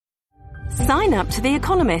Sign up to The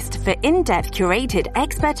Economist for in-depth curated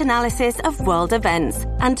expert analysis of world events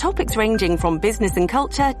and topics ranging from business and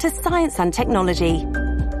culture to science and technology.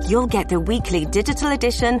 You'll get the weekly digital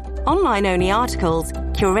edition, online-only articles,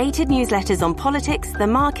 curated newsletters on politics, the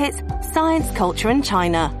markets, science, culture and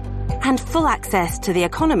China, and full access to The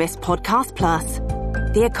Economist Podcast Plus.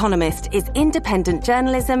 The Economist is independent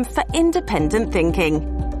journalism for independent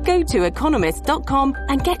thinking. Go to economist.com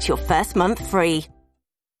and get your first month free.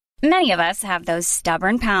 Many of us have those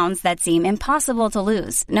stubborn pounds that seem impossible to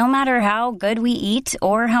lose, no matter how good we eat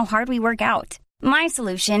or how hard we work out. My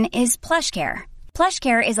solution is PlushCare.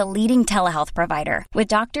 PlushCare is a leading telehealth provider with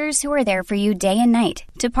doctors who are there for you day and night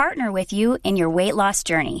to partner with you in your weight loss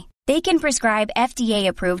journey. They can prescribe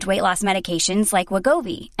FDA-approved weight loss medications like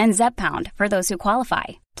Wegovy and Zepbound for those who qualify.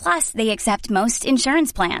 Plus, they accept most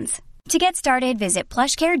insurance plans. To get started, visit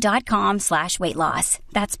plushcare.com/weightloss.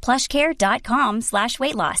 That's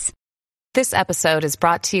plushcare.com/weightloss. This episode is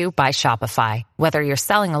brought to you by Shopify. Whether you're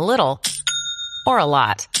selling a little or a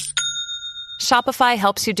lot, Shopify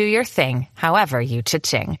helps you do your thing, however you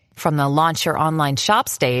cha-ching. From the launch your online shop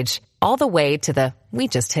stage, all the way to the we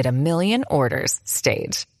just hit 1 million orders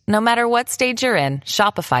stage. No matter what stage you're in,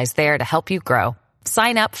 Shopify's there to help you grow.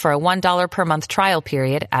 Sign up for a $1 per month trial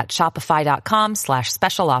period at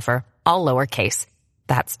shopify.com/special offer, all lowercase.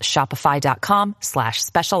 That's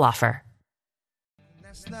shopify.com/special offer.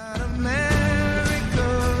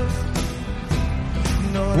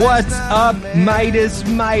 What's up, Midas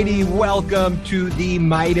Mighty? Welcome to the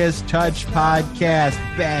Midas Touch Podcast.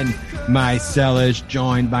 Ben Meiselas,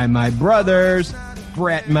 joined by my brothers,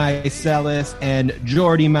 Brett Meiselas and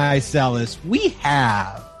Jordy Meiselas. We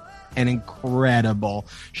have an incredible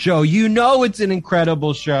show. You know it's an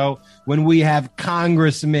incredible show when we have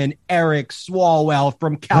Congressman Eric Swalwell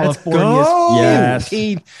from California's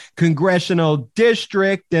 15th Congressional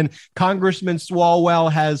District. And Congressman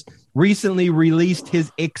Swalwell has recently released his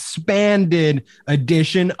expanded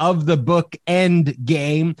edition of the book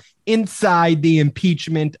Endgame, Inside the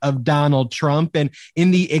Impeachment of Donald Trump. And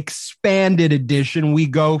in the expanded edition, we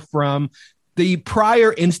go from the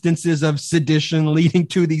prior instances of sedition leading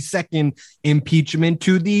to the second impeachment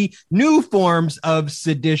to the new forms of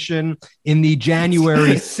sedition in the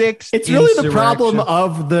January 6th. It's really the problem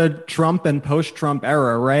of the Trump and post-Trump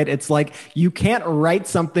era, right? It's like you can't write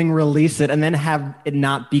something, release it, and then have it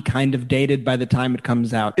not be kind of dated by the time it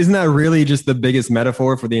comes out. Isn't that really just the biggest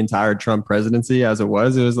metaphor for the entire Trump presidency as it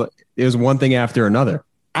was? It was one thing after another.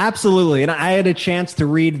 Absolutely. And I had a chance to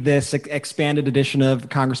read this expanded edition of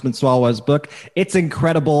Congressman Swalwell's book. It's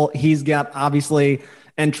incredible. He's got, obviously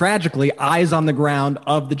and tragically, eyes on the ground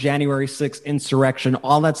of the January 6th insurrection.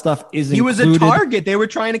 All that stuff is included. He was a target. They were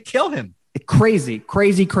trying to kill him. Crazy.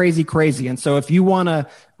 And so if you want to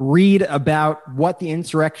read about what the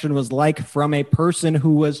insurrection was like from a person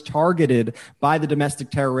who was targeted by the domestic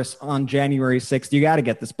terrorists on January 6th, you got to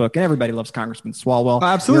get this book. And everybody loves Congressman Swalwell.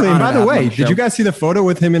 Absolutely. And by the way, did you guys see the photo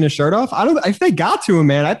with him in his shirt off? If they got to him,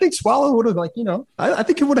 man, I think Swalwell would have I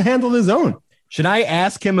think he would have handled his own. Should I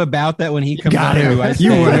ask him about that when he comes on?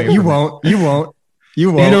 You won't. You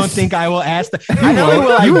don't think I will ask that? I know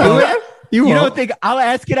will I do it? You don't think I'll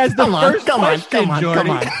ask it as the first question, Jordy?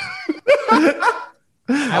 Come on.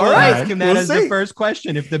 I will ask him that as the first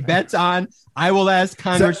question. If the bet's on, I will ask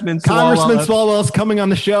Congressman Swalwell. Congressman Swalwell is coming on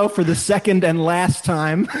the show for the second and last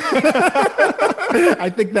time. I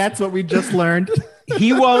think that's what we just learned.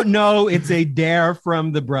 He won't know it's a dare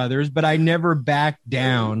from the brothers, but I never back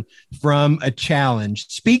down from a challenge.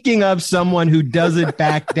 Speaking of someone who doesn't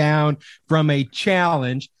back down from a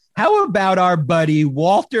challenge, how about our buddy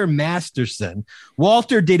Walter Masterson?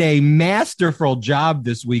 Walter did a masterful job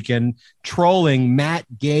this weekend trolling Matt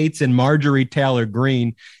Gaetz and Marjorie Taylor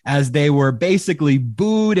Greene as they were basically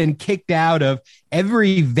booed and kicked out of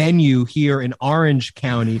every venue here in Orange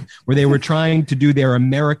County where they were trying to do their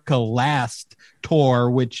America Last tour,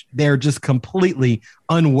 which they're just completely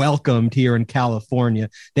unwelcomed here in California.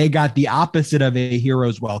 They got the opposite of a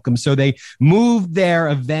hero's welcome. So they moved their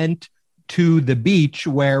event to the beach,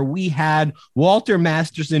 where we had Walter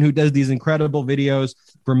Masterson, who does these incredible videos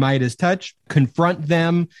for Midas Touch, confront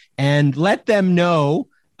them and let them know,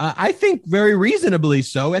 I think very reasonably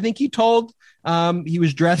so. I think he told he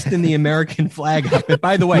was dressed in the American flag outfit.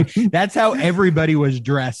 By the way, that's how everybody was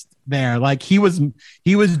dressed there. Like he was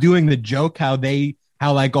doing the joke how they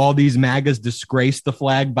how like all these MAGAs disgrace the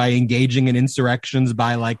flag by engaging in insurrections,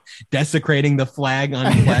 by like desecrating the flag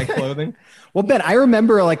on flag clothing? Well, Ben, I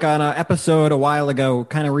remember like on an episode a while ago,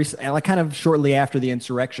 kind of shortly after the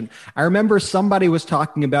insurrection, I remember somebody was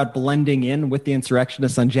talking about blending in with the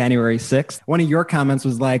insurrectionists on January 6th. One of your comments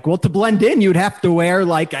was like, well, to blend in, you'd have to wear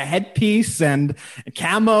like a headpiece and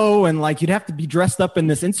camo, and like you'd have to be dressed up in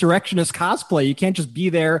this insurrectionist cosplay. You can't just be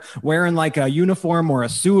there wearing like a uniform or a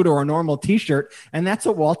suit or a normal t-shirt. And that's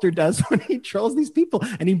what Walter does when he trolls these people,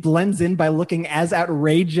 and he blends in by looking as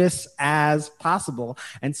outrageous as possible.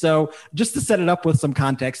 And so just to set it up with some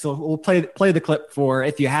context, so we'll play the clip for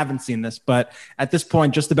if you haven't seen this, but at this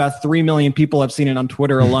point, just about 3 million people have seen it on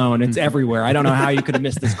Twitter alone. It's everywhere. I don't know how you could have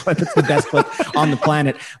missed this clip. It's the best clip on the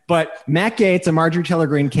planet. But Matt Gaetz and Marjorie Taylor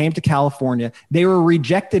Greene came to California. They were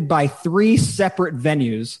rejected by 3 separate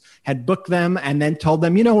venues, had booked them, and then told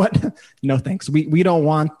them, you know what? No, thanks. We don't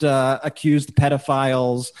want accused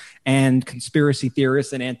pedophiles and conspiracy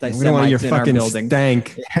theorists and anti-Semites in our building.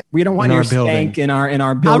 Stank. We don't want your stank in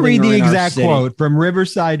our building. I'll read the exact quote from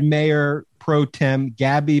Riverside Mayor Pro Tem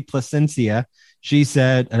Gabby Placencia. She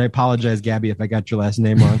said, and I apologize, Gabby, if I got your last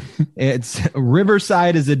name wrong. It's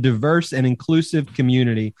Riverside is a diverse and inclusive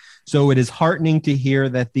community, so it is heartening to hear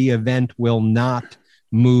that the event will not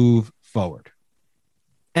move forward.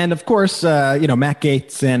 And of course, Matt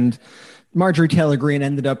Gaetz and Marjorie Taylor Greene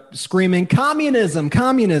ended up screaming communism,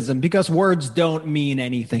 because words don't mean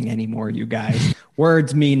anything anymore, you guys.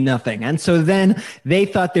 Words mean nothing. And so then they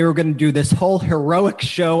thought they were going to do this whole heroic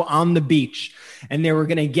show on the beach, and they were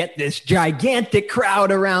going to get this gigantic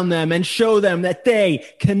crowd around them and show them that they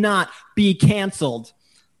cannot be canceled.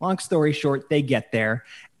 Long story short, they get there.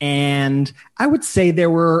 And I would say there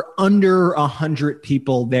were under 100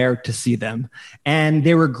 people there to see them. And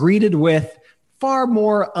they were greeted with far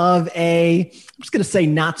more of I'm just going to say,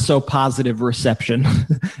 not so positive reception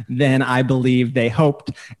than I believe they hoped.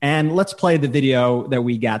 And let's play the video that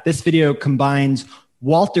we got. This video combines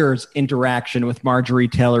Walter's interaction with Marjorie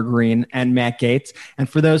Taylor Greene and Matt Gaetz. And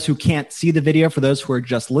for those who can't see the video, for those who are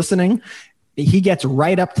just listening, he gets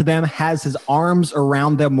right up to them, has his arms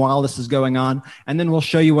around them while this is going on. And then we'll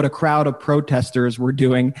show you what a crowd of protesters were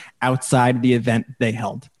doing outside the event they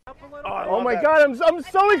held. Oh my God, I'm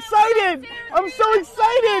so excited. I'm so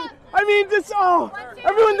excited. I mean,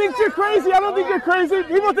 everyone thinks you're crazy. I don't think you're crazy.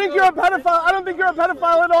 People think you're a pedophile. I don't think you're a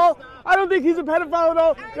pedophile at all. I don't think he's a pedophile at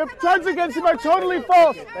all. The charges against him are totally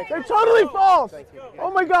false. They're totally false.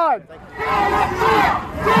 Oh my God.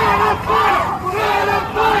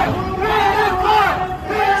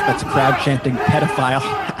 That's a crowd chanting pedophile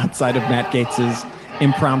outside of Matt Gaetz's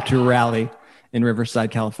impromptu rally in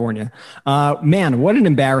Riverside, California. Man, what an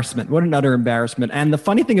embarrassment. What an utter embarrassment. And the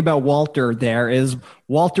funny thing about Walter there is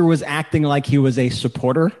Walter was acting like he was a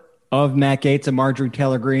supporter of Matt Gaetz and Marjorie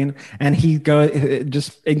Taylor Greene. And he goes,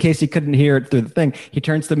 just in case he couldn't hear it through the thing, he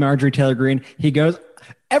turns to Marjorie Taylor Greene. He goes,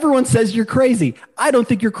 everyone says you're crazy. I don't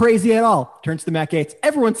think you're crazy at all. Turns to Matt Gaetz.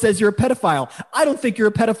 Everyone says you're a pedophile. I don't think you're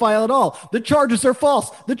a pedophile at all. The charges are false.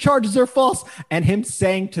 The charges are false. And him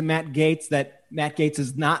saying to Matt Gaetz that Matt Gaetz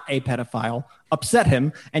is not a pedophile upset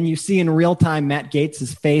him. And you see in real time Matt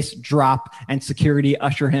Gaetz's face drop and security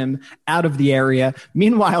usher him out of the area.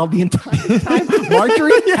 Meanwhile, the entire time,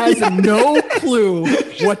 Marjorie has no clue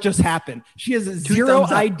what just happened. She has zero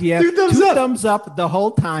idea. Two thumbs up the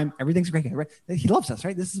whole time. Everything's great. Right? He loves us,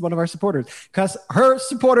 right? This is one of our supporters, because her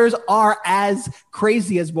supporters are as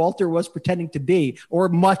crazy as Walter was pretending to be, or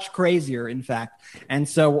much crazier, in fact. And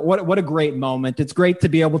so what a great moment. It's great to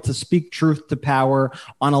be able to speak truth to power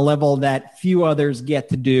on a level that few others get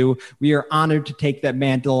to do. We are honored to take that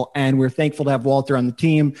mantle, and we're thankful to have Walter on the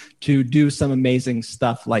team to do some amazing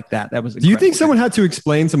stuff like that. That was incredible. Do you think someone had to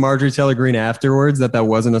explain to Marjorie Taylor Greene afterwards that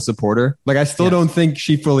wasn't a supporter? Like, I still don't think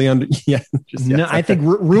she fully No, I think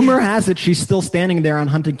rumor has it she's still standing there on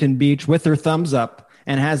Huntington Beach with her thumbs up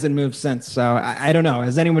and hasn't moved since. So I don't know.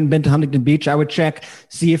 Has anyone been to Huntington Beach? I would check,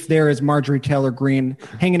 see if there is Marjorie Taylor Greene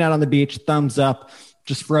hanging out on the beach, thumbs up,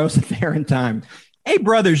 just frozen there in time. Hey,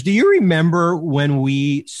 brothers, do you remember when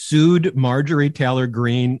we sued Marjorie Taylor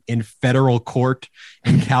Greene in federal court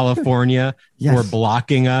in California for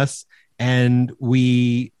blocking us? And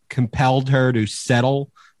we compelled her to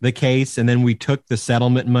settle the case. And then we took the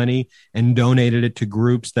settlement money and donated it to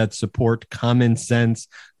groups that support common sense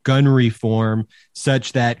gun reform,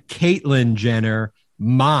 such that Caitlyn Jenner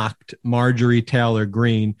mocked Marjorie Taylor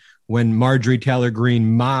Greene when Marjorie Taylor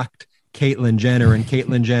Greene mocked Caitlyn Jenner, and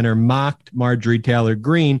Caitlyn Jenner mocked Marjorie Taylor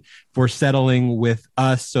Greene for settling with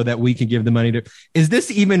us so that we can give the money to. Is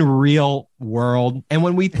this even real world? And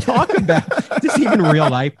when we talk about is this even real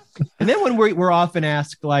life? And then when we're often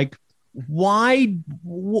asked, like, why?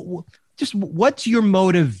 Just what's your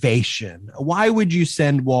motivation? Why would you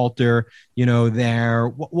send Walter, there?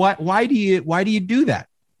 Why do you do that?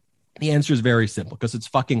 The answer is very simple, because it's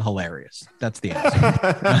fucking hilarious. That's the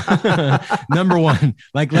answer. Number one,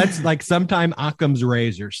 like sometime Occam's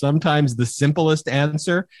razor. Sometimes the simplest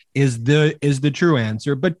answer is the true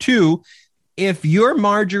answer. But two, if you're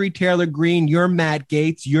Marjorie Taylor Greene, you're Matt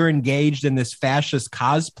Gaetz, you're engaged in this fascist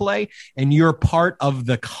cosplay, and you're part of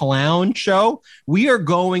the clown show, we are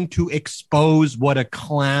going to expose what a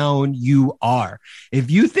clown you are.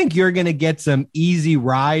 If you think you're going to get some easy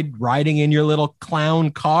ride riding in your little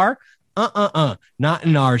clown car, not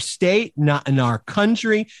in our state, not in our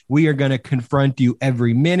country. We are going to confront you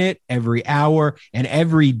every minute, every hour, and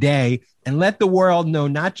every day, and let the world know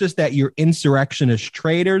not just that you're insurrectionist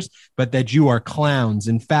traitors, but that you are clowns.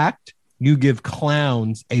 In fact, you give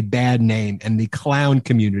clowns a bad name, and the clown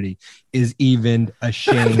community is even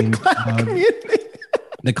ashamed of.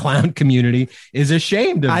 The clown community is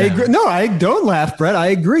ashamed of them. I agree. No, I don't laugh, Brett. I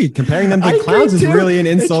agree. Comparing them to clowns is really an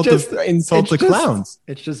insult to clowns.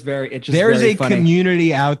 There's a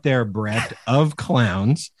community out there, Brett, of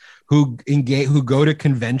clowns who go to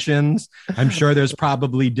conventions. I'm sure there's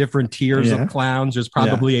probably different tiers of clowns. There's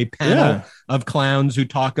probably a panel of clowns who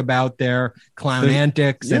talk about their clown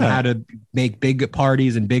antics and how to make big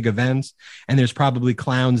parties and big events. And there's probably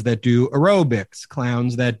clowns that do aerobics,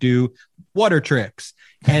 clowns that do water tricks.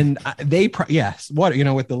 And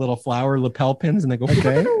water, with the little flower lapel pins, and they go,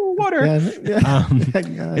 water.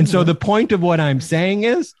 And so the point of what I'm saying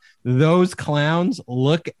is, those clowns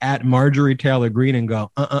look at Marjorie Taylor Greene and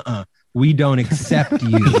go, we don't accept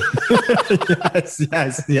you.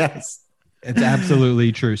 Yes. It's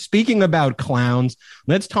absolutely true. Speaking about clowns,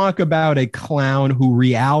 let's talk about a clown who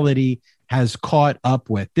reality has caught up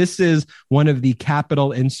with. This is one of the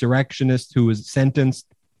Capitol insurrectionists who was sentenced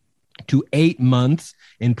to 8 months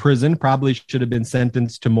in prison, probably should have been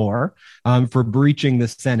sentenced to more, for breaching the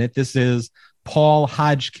Senate. This is Paul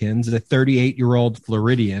Hodgkins, a 38-year-old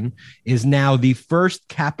Floridian, is now the first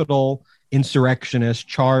Capitol insurrectionist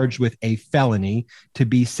charged with a felony to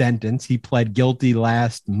be sentenced. He pled guilty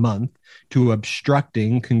last month to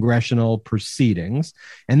obstructing congressional proceedings.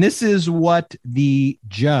 And this is what the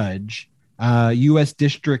judge, U.S.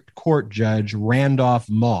 District Court Judge Randolph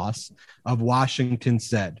Moss of Washington,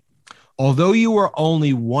 said. Although you were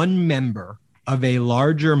only one member of a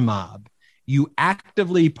larger mob, you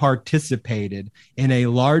actively participated in a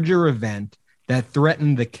larger event that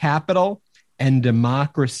threatened the Capitol and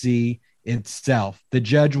democracy itself. The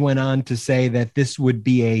judge went on to say that this would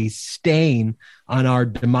be a stain on our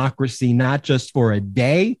democracy, not just for a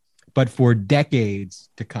day, but for decades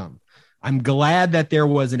to come. I'm glad that there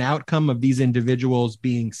was an outcome of these individuals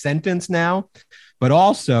being sentenced now, but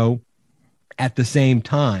also at the same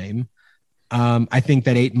time, I think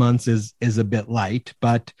that 8 months is a bit light,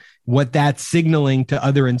 but what that's signaling to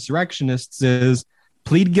other insurrectionists is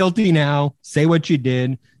plead guilty now, say what you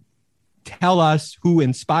did, tell us who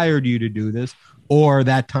inspired you to do this, or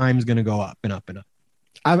that time's going to go up and up and up.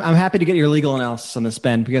 I'm happy to get your legal analysis on this,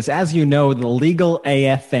 Ben, because as you know, the Legal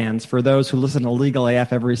AF fans, for those who listen to Legal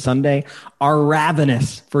AF every Sunday, are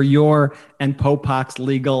ravenous for your and Popok's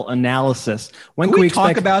legal analysis. When can we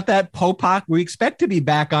talk about that, Popok? We expect to be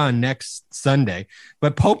back on next Sunday,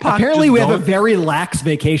 but Popok apparently we have a very lax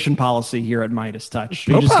vacation policy here at Midas Touch.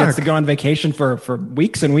 He just gets to go on vacation for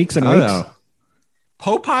weeks and weeks and weeks.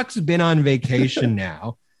 Popok's been on vacation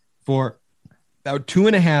now for about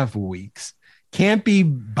 2.5 weeks. Can't be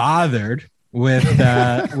bothered with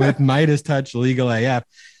Midas Touch Legal AF.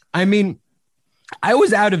 I mean, I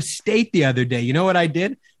was out of state the other day. You know what I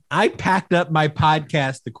did? I packed up my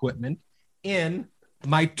podcast equipment in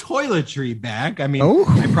my toiletry bag. I mean,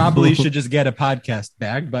 I probably should just get a podcast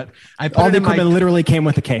bag, but I put all the equipment literally came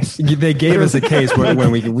with a case. They gave us a case when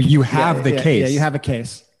you have the case. Yeah, you have a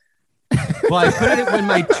case. Well, I put it with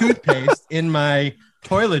my toothpaste in my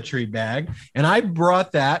toiletry bag, and I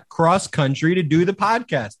brought that cross country to do the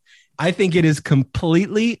podcast. I think it is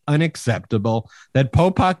completely unacceptable that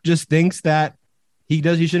Popok just thinks that he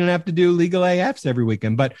shouldn't have to do Legal AFs every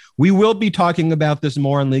weekend. But we will be talking about this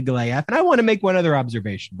more on Legal AF. And I want to make one other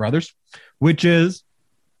observation, brothers, which is,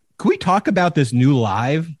 can we talk about this new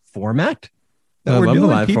live format? that we're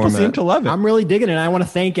doing. People seem to love it. I'm really digging it. I want to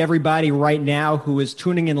thank everybody right now who is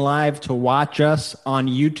tuning in live to watch us on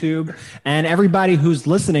YouTube, and everybody who's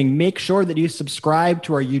listening. Make sure that you subscribe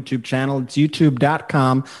to our YouTube channel. It's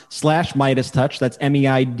youtube.com/MeidasTouch. That's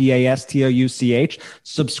MEIDASTOUCH.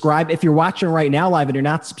 Subscribe. If you're watching right now live and you're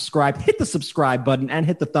not subscribed, hit the subscribe button and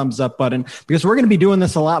hit the thumbs up button, because we're going to be doing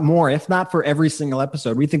this a lot more, if not for every single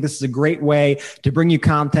episode. We think this is a great way to bring you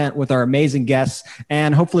content with our amazing guests,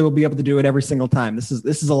 and hopefully we'll be able to do it every single time. This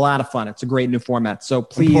is a lot of fun. It's a great new format. So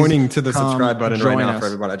please, I'm pointing to the subscribe button right now for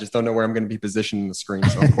everybody. I just don't know where I'm going to be positioned in the screen,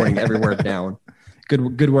 so I'm pointing everywhere down.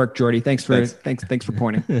 Good work, Jordy. Thanks for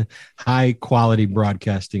pointing. High quality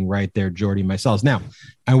broadcasting right there, Jordy. Myself. Now,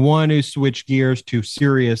 I want to switch gears to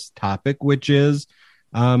serious topic, which is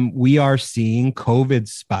we are seeing COVID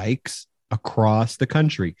spikes across the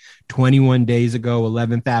country. 21 days ago,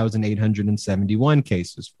 11,871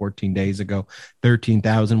 cases. 14 days ago,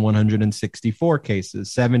 13,164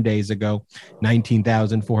 cases. 7 days ago,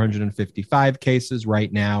 19,455 cases.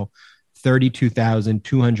 Right now,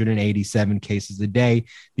 32,287 cases a day.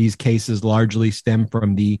 These cases largely stem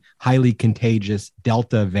from the highly contagious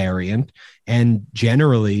Delta variant and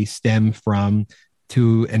generally stem from,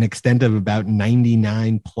 to an extent of about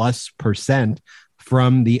 99+%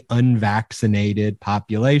 from the unvaccinated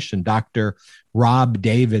population. Dr. Rob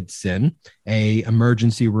Davidson, a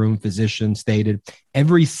emergency room physician, stated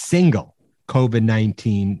every single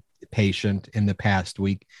COVID-19 patient in the past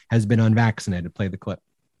week has been unvaccinated. Play the clip.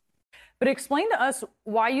 But explain to us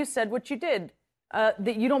why you said what you did,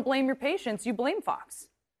 that you don't blame your patients, you blame Fox.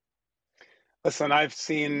 Listen, I've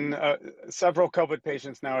seen several COVID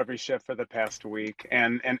patients now every shift for the past week,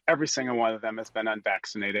 and every single one of them has been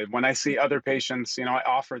unvaccinated. When I see other patients, I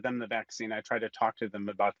offer them the vaccine. I try to talk to them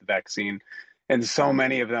about the vaccine, and so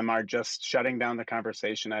many of them are just shutting down the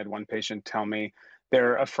conversation. I had one patient tell me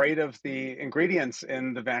they're afraid of the ingredients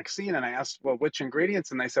in the vaccine, and I asked, well, which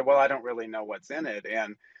ingredients? And they said, well, I don't really know what's in it.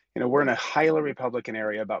 And we're in a highly Republican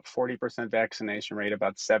area, about 40% vaccination rate,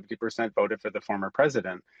 about 70% voted for the former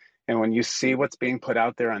president. And when you see what's being put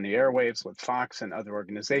out there on the airwaves with Fox and other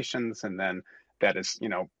organizations, and then that is,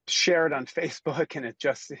 shared on Facebook, and it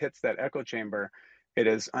just hits that echo chamber, it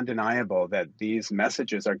is undeniable that these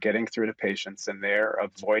messages are getting through to patients, and they're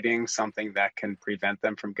avoiding something that can prevent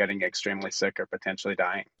them from getting extremely sick or potentially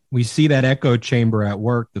dying. We see that echo chamber at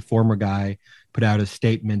work. The former guy put out a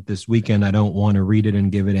statement this weekend. I don't want to read it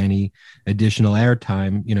and give it any additional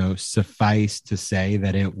airtime. Suffice to say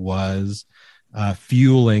that it was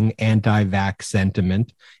fueling anti-vax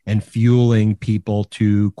sentiment and fueling people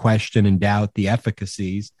to question and doubt the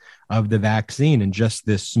efficacies of the vaccine. And just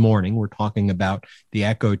this morning, we're talking about the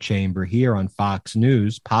echo chamber here on Fox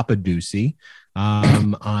News. Papa Doocy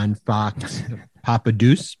on Fox. Papa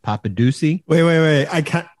Doocy. Wait. I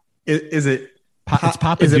can't. Is it? It's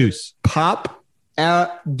Papa Deuce.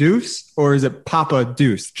 Deuce, or is it Papa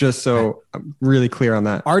Deuce? Just so I'm really clear on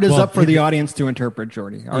that. Art is up for the audience to interpret,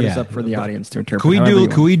 Jordy. Art is up for the audience to interpret.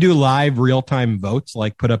 Can we do live real-time votes?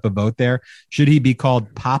 Like put up a vote there. Should he be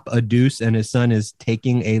called Papa Deuce and his son is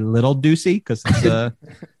taking a little Doocy because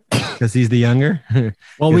he's the younger?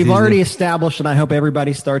 Well, we've already established, and I hope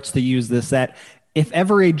everybody starts to use this, that if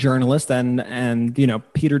ever a journalist, and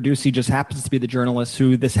Peter Doocy just happens to be the journalist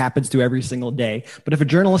who this happens to every single day, but if a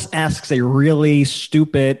journalist asks a really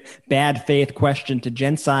stupid, bad faith question to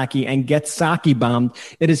Jen Psaki and gets Psaki bombed,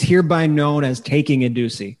 it is hereby known as taking a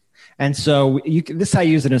Doocy. And so this is how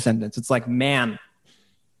you use it in a sentence. It's like, man,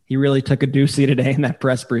 he really took a Doocy today in that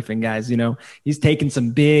press briefing, guys. He's taking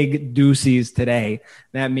some big Doocies today.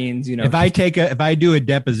 That means, if I do a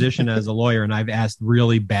deposition as a lawyer and I've asked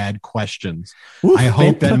really bad questions, I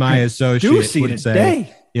hope that my associate would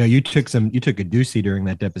say, you took a Doocy during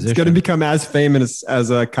that deposition. It's going to become as famous as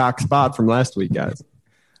a cock spot from last week, guys,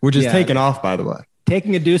 which is taken off, by the way.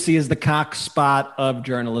 Taking a Doocy is the cock spot of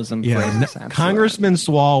journalism. Yeah, Congressman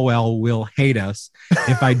Swalwell will hate us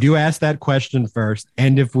if I do ask that question first,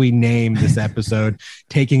 and if we name this episode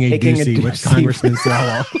 "Taking a Doocy" with Congressman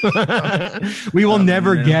Swalwell. We will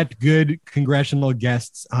never get good congressional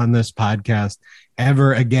guests on this podcast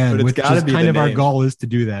ever again. Which is kind of our goal is to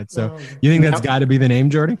do that. So, you think that's got to be the name,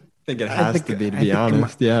 Jordy? I think it has to be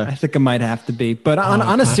honest. I think it might have to be. But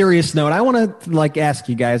on a serious note, I want to ask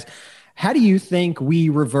you guys, how do you think we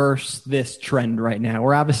reverse this trend right now?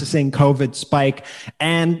 We're obviously seeing COVID spike,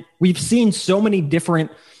 and we've seen so many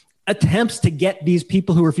different attempts to get these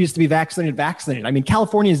people who refuse to be vaccinated. I mean,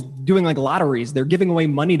 California is doing like lotteries. They're giving away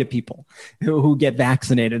money to people who get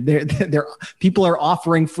vaccinated. People are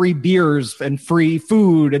offering free beers and free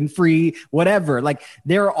food and free whatever. Like,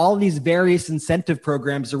 there are all these various incentive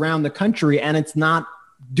programs around the country, and it's not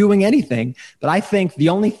doing anything. But I think the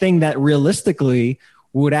only thing that realistically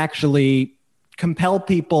would actually compel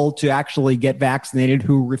people to actually get vaccinated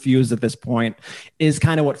who refuse at this point is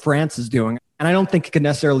kind of what France is doing. And I don't think it could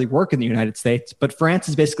necessarily work in the United States, but France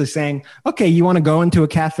is basically saying, okay, you want to go into a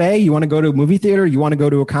cafe, you want to go to a movie theater, you want to go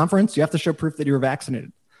to a conference, you have to show proof that you were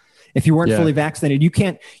vaccinated. If you weren't fully vaccinated, you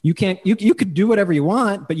could do whatever you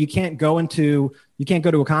want, but you can't go to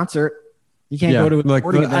a concert. You can't go to a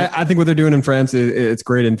sporting event. I think what they're doing in France, it's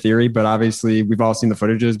great in theory, but obviously we've all seen the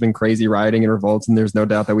footage. There's been crazy rioting and revolts, and there's no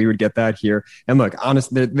doubt that we would get that here. And look,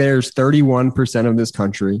 honestly, there's 31% of this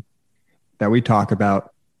country that we talk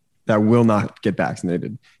about that will not get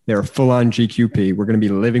vaccinated. They're full on GQP. We're going to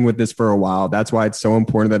be living with this for a while. That's why it's so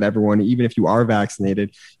important that everyone, even if you are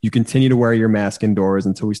vaccinated, you continue to wear your mask indoors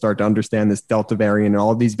until we start to understand this Delta variant and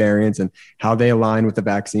all of these variants and how they align with the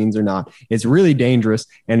vaccines or not. It's really dangerous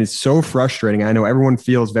and it's so frustrating. I know everyone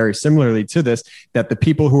feels very similarly to this, that the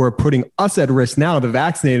people who are putting us at risk now, the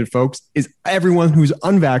vaccinated folks, is everyone who's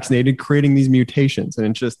unvaccinated creating these mutations. And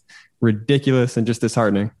it's just ridiculous and just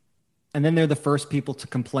disheartening. And then they're the first people to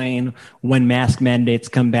complain when mask mandates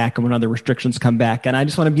come back and when other restrictions come back. And I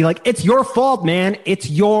just want to be like, it's your fault, man. It's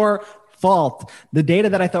your fault. The data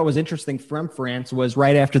that I thought was interesting from France was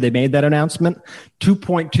right after they made that announcement,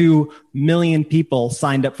 2.2 million people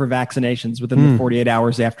signed up for vaccinations within the 48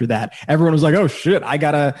 hours after that. Everyone was like, oh shit, I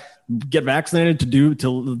got to get vaccinated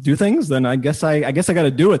to do things. Then I guess I got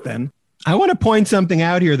to do it then. I want to point something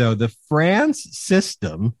out here though. The France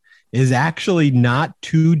system is actually not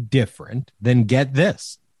too different than, get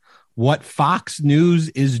this, what Fox News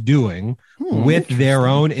is doing with their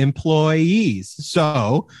own employees.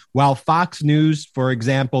 So while Fox News, for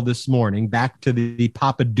example, this morning, back to the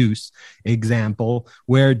Papa Doocy example,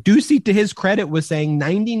 where Doocy, to his credit, was saying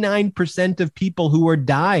 99% of people who are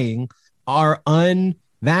dying are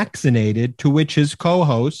unvaccinated, to which his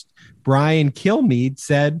co-host, Brian Kilmeade,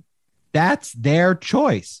 said, that's their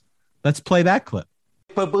choice. Let's play that clip.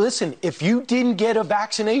 But listen, if you didn't get a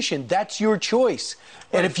vaccination, that's your choice.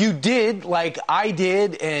 And if you did, like I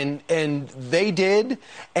did and they did,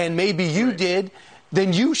 and maybe you did,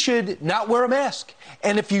 then you should not wear a mask.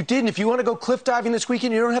 And if you didn't, if you want to go cliff diving this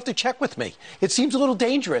weekend, you don't have to check with me. It seems a little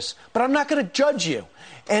dangerous, but I'm not going to judge you.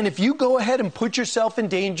 And if you go ahead and put yourself in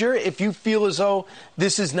danger, if you feel as though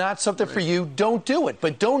this is not something for you, don't do it.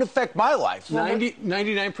 But don't affect my life.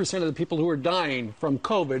 99% of the people who are dying from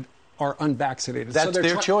COVID are unvaccinated. That's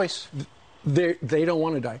their choice. They don't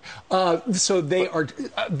want to die. So they are.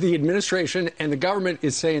 The administration and the government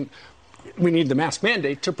is saying we need the mask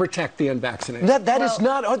mandate to protect the unvaccinated. That's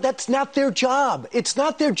not their job. It's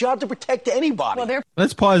not their job to protect anybody.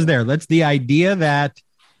 Let's pause there. The idea that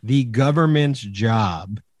the government's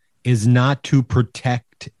job is not to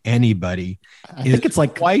protect anybody. I think it's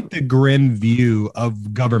like quite the grim view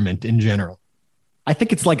of government in general. I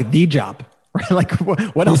think it's like the job. Right? Like,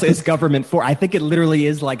 what else is government for? I think it literally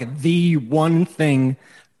is like the one thing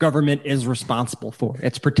government is responsible for.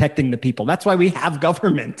 It's protecting the people. That's why we have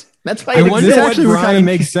government. That's why this actually kind of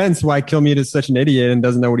makes sense why Kilmeade is such an idiot and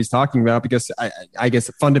doesn't know what he's talking about, because I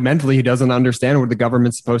guess fundamentally he doesn't understand what the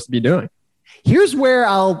government's supposed to be doing. Here's where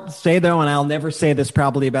I'll say, though, and I'll never say this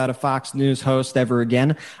probably about a Fox News host ever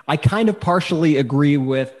again, I kind of partially agree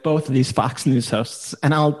with both of these Fox News hosts,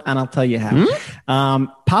 and I'll tell you how.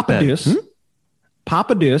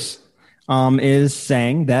 Papa Doocy is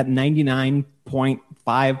saying that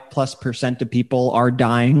 99.5+% of people are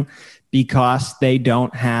dying because they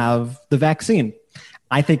don't have the vaccine.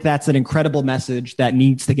 I think that's an incredible message that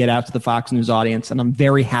needs to get out to the Fox News audience, and I'm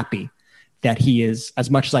very happy that he is, as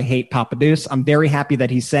much as I hate Papa Doocy, I'm very happy that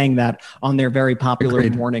he's saying that on their very popular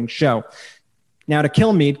morning show. Now to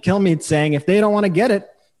Kilmeade saying if they don't want to get it,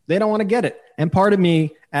 they don't want to get it. And part of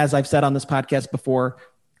me, as I've said on this podcast before,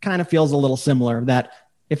 kind of feels a little similar, that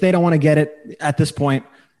if they don't want to get it at this point,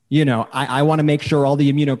 you know, I want to make sure all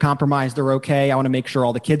the immunocompromised are okay. I want to make sure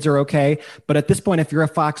all the kids are okay. But at this point, if you're a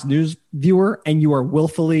Fox News viewer and you are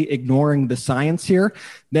willfully ignoring the science here,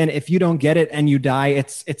 then if you don't get it and you die,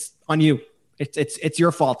 it's on you. It's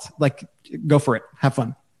your fault. Like, go for it. Have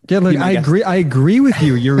fun. Yeah, look, I agree with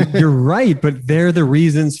you. You're right, but they're the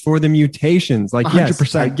reasons for the mutations. Like,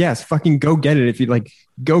 100%. Yes, fucking go get it if you like.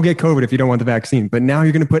 Go get COVID if you don't want the vaccine. But now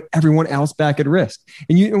you're going to put everyone else back at risk.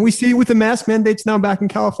 And we see it with the mask mandates now back in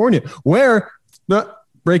California, where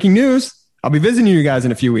breaking news. I'll be visiting you guys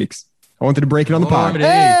in a few weeks. I wanted to break it on the pod.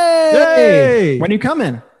 Hey! When are you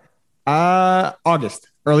coming? Early August.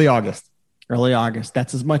 Early August.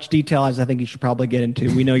 That's as much detail as I think you should probably get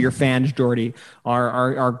into. We know your fans, Jordy,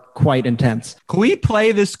 are quite intense. Can we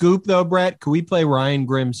play the scoop though, Brett? Can we play Ryan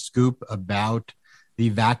Grimm's scoop about the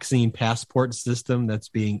vaccine passport system that's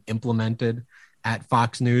being implemented at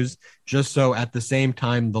Fox News, just so at the same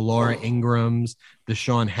time, the Laura Ingrams, the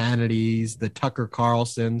Sean Hannitys, the Tucker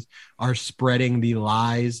Carlsons are spreading the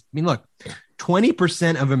lies. I mean, look,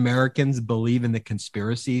 20% of Americans believe in the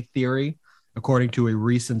conspiracy theory, according to a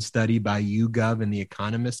recent study by YouGov and The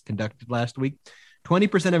Economist conducted last week.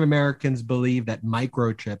 20% of Americans believe that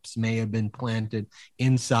microchips may have been planted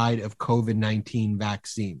inside of COVID-19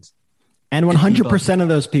 vaccines. And 100% of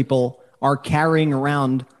those people are carrying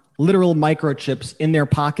around literal microchips in their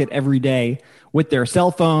pocket every day with their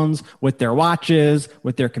cell phones, with their watches,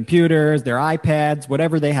 with their computers, their iPads,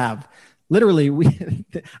 whatever they have. Literally,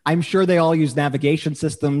 I'm sure they all use navigation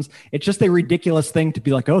systems. It's just a ridiculous thing to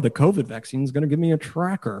be like, oh, the COVID vaccine is going to give me a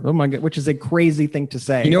tracker. Oh my God, which is a crazy thing to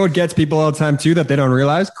say. You know what gets people all the time too that they don't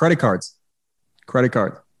realize? Credit cards.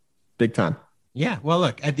 Big time. Yeah. Well,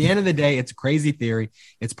 look, at the end of the day, it's a crazy theory.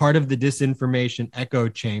 It's part of the disinformation echo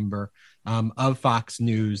chamber of Fox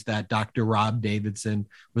News that Dr. Rob Davidson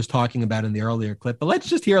was talking about in the earlier clip. But let's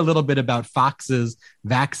just hear a little bit about Fox's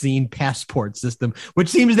vaccine passport system, which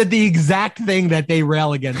seems that the exact thing that they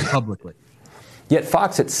rail against publicly. Yet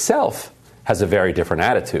Fox itself has a very different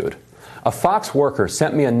attitude. A Fox worker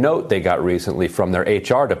sent me a note they got recently from their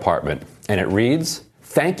HR department, and it reads,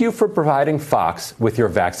 "Thank you for providing Fox with your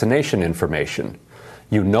vaccination information.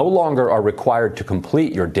 You no longer are required to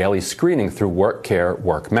complete your daily screening through Work Care,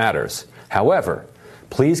 Work Matters. However,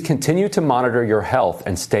 please continue to monitor your health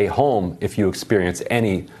and stay home if you experience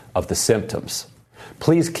any of the symptoms.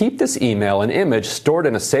 Please keep this email and image stored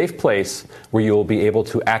in a safe place where you will be able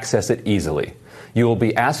to access it easily. You will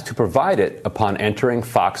be asked to provide it upon entering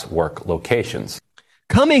Fox work locations."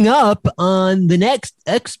 Coming up on the next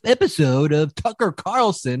episode of Tucker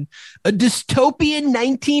Carlson, a dystopian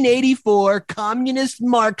 1984 communist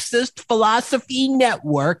Marxist philosophy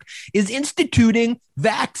network is instituting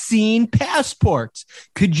vaccine passports.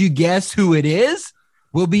 Could you guess who it is?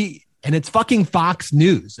 And it's fucking Fox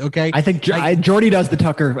News, okay? I think Jordy does the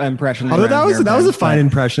Tucker impression. Although that was a fine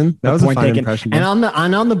impression. That was a fine impression. And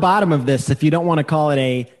on the bottom of this, if you don't want to call it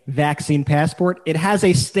a vaccine passport, it has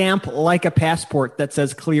a stamp like a passport that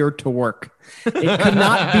says "clear to work." It could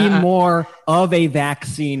not be more of a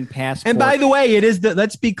vaccine passport. And by the way,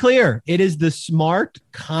 let's be clear, it is the smart,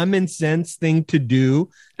 common sense thing to do.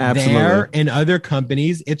 Absolutely. There and other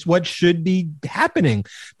companies. It's what should be happening.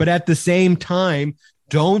 But at the same time,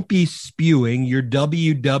 don't be spewing your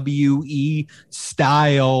WWE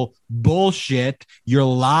style bullshit, your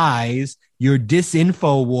lies, your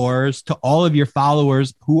disinfo wars to all of your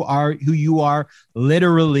followers who you are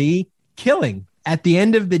literally killing. At the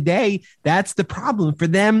end of the day, that's the problem. For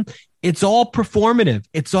them, it's all performative.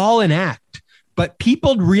 It's all an act. But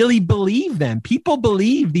people really believe them. People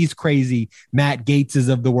believe these crazy Matt Gaetzes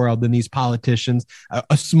of the world and these politicians,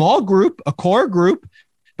 a small group, a core group,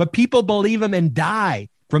 but people believe them and die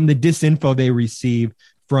from the disinfo they receive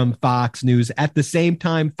from Fox News. At the same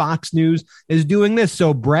time, Fox News is doing this.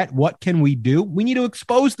 So, Brett, what can we do? We need to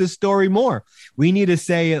expose this story more. We need to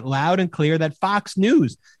say it loud and clear that Fox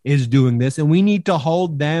News is doing this, and we need to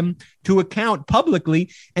hold them to account publicly.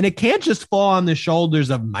 And it can't just fall on the shoulders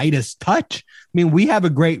of Midas Touch. I mean, we have a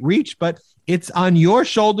great reach, but it's on your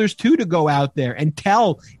shoulders, too, to go out there and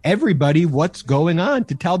tell everybody what's going on,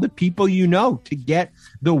 to tell the people you know, to get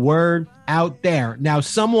the word out there. Now,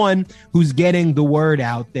 someone who's getting the word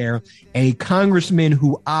out there, a congressman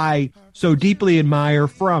who I so deeply admire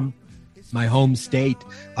from my home state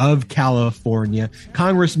of California,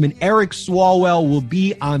 Congressman Eric Swalwell, will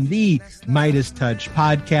be on the Midas Touch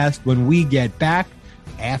podcast when we get back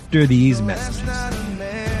after these messages.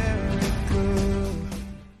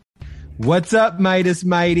 What's up, Midas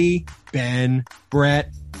Mighty? Ben,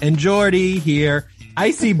 Brett, and Jordy here.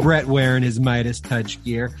 I see Brett wearing his Midas Touch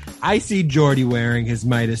gear. I see Jordy wearing his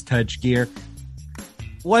Midas Touch gear.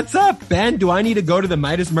 What's up, Ben? Do I need to go to the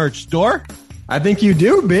Midas merch store? I think you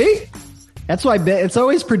do, B. That's why it's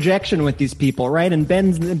always projection with these people, right? And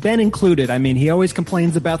Ben included. I mean, he always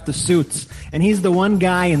complains about the suits. And he's the one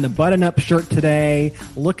guy in the button-up shirt today,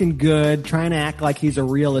 looking good, trying to act like he's a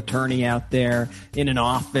real attorney out there in an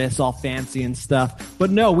office, all fancy and stuff. But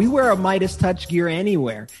no, we wear a Midas Touch gear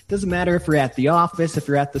anywhere. Doesn't matter if you're at the office, if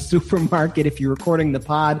you're at the supermarket, if you're recording the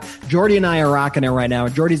pod. Jordy and I are rocking it right now.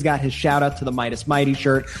 Jordy's got his shout-out to the Midas Mighty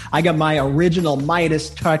shirt. I got my original Midas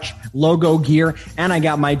Touch logo gear, and I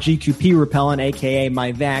got my GQP repellent, a.k.a.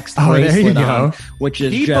 my Vaxxed bracelet on, which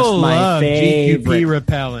is People just my love favorite. GQP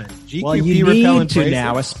repellent. GQP Well, you repellent need to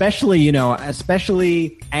bracelets? now,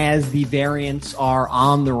 especially as the variants are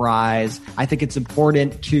on the rise. I think it's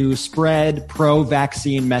important to spread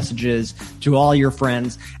pro-vaccine messages to all your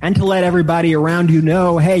friends and to let everybody around you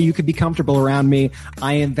know, hey, you could be comfortable around me.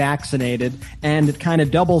 I am vaccinated. And it kind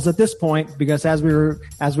of doubles at this point because as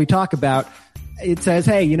we talk about, it says,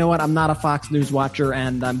 hey, you know what? I'm not a Fox News watcher,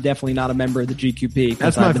 and I'm definitely not a member of the GQP.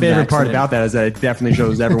 That's my favorite part about that, is that it definitely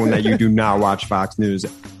shows everyone that you do not watch Fox News,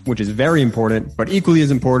 which is very important, but equally as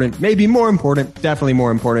important, maybe more important, definitely more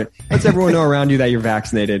important. Lets everyone know around you that you're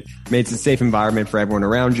vaccinated. Makes a safe environment for everyone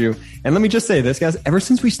around you. And let me just say this, guys, ever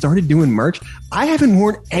since we started doing merch, I haven't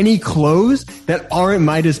worn any clothes that aren't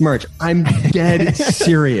Midas merch. I'm dead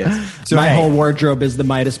serious. So my whole wardrobe is the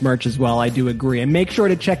Midas merch as well. I do agree. And make sure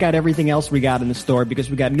to check out everything else we got in the store because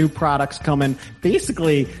we got new products coming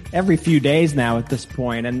basically every few days now at this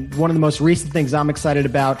point. And one of the most recent things I'm excited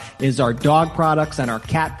about is our dog products and our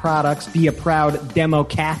cat products. Be a proud demo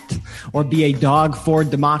cat or be a dog for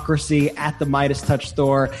democracy at the Midas Touch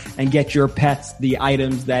store and get your pets the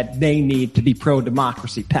items that they need to be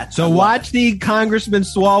pro-democracy pets. So watch the Congressman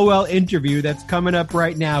Swalwell interview that's coming up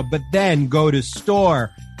right now, but then go to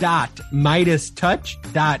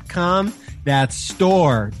store.midastouch.com. That's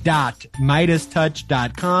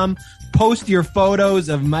store.midastouch.com. Post your photos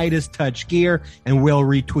of Midas Touch gear and we'll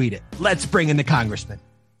retweet it. Let's bring in the Congressman.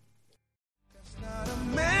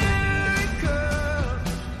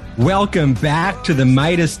 Welcome back to the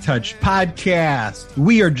Midas Touch podcast.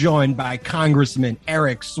 We are joined by Congressman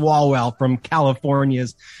Eric Swalwell from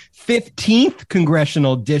California's 15th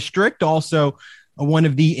Congressional District, also one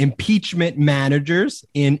of the impeachment managers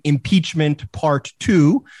in Impeachment Part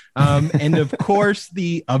 2, and of course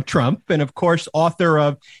of Trump, and of course author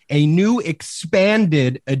of a new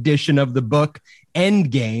expanded edition of the book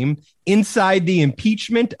Endgame, Inside the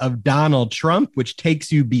Impeachment of Donald Trump, which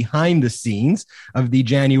takes you behind the scenes of the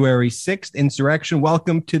January 6th insurrection.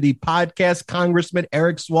 Welcome to the podcast, Congressman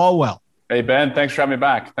Eric Swalwell. Hey, Ben. Thanks for having me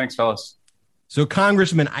back. Thanks, fellas. So,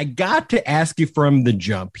 Congressman, I got to ask you from the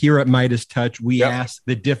jump. Here at Midas Touch, we ask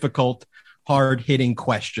the difficult, hard-hitting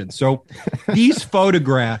questions. So these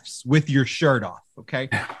photographs with your shirt off, okay,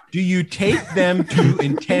 do you take them to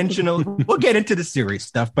intentional? We'll get into the serious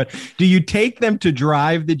stuff, but do you take them to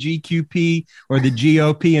drive the GQP or the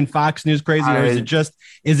GOP and Fox News crazy, or is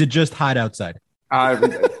it just hot outside?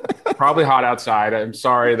 Probably hot outside. I'm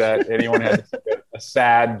sorry that anyone had a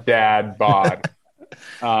sad dad bod.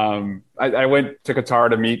 I went to Qatar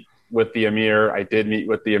to meet with the Emir. I did meet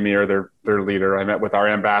with the Emir, their leader. I met with our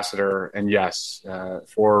ambassador, and yes,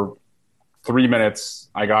 for 3 minutes,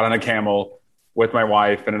 I got on a camel with my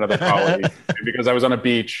wife and another colleague because I was on a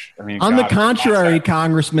beach. I mean, on the contrary,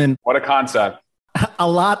 Congressman, what a concept. A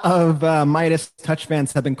lot of Midas Touch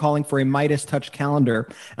fans have been calling for a Midas Touch calendar,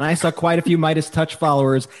 and I saw quite a few Midas Touch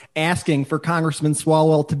followers asking for Congressman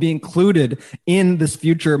Swalwell to be included in this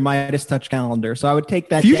future Midas Touch calendar. So I would take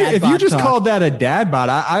that. If you just called that a dad bod,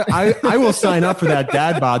 I will sign up for that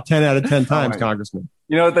dad bod 10 out of 10 times, Congressman.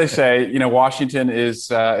 You know what they say? You know, Washington is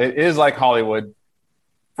like Hollywood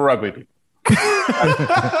for ugly people.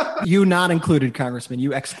 You not included, Congressman.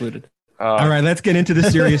 You excluded. All right, let's get into the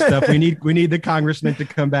serious stuff. We need the congressman to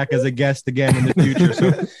come back as a guest again in the future.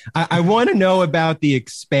 So I want to know about the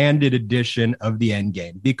expanded edition of the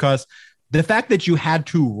Endgame, because the fact that you had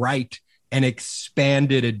to write an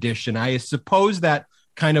expanded edition, I suppose that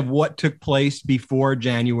kind of what took place before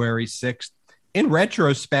January 6th, in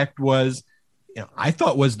retrospect, was, I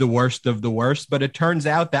thought was the worst of the worst, but it turns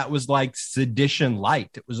out that was like sedition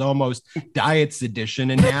light. It was almost diet sedition.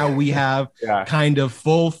 And now we have kind of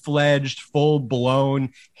full-fledged,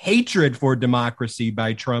 full-blown hatred for democracy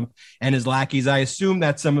by Trump and his lackeys. I assume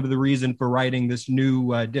that's some of the reason for writing this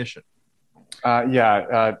new edition.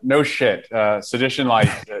 No shit. Sedition light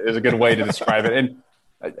is a good way to describe it. And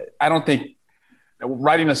I don't think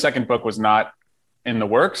writing a second book was not in the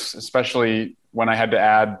works, especially when I had to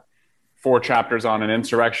add 4 chapters on an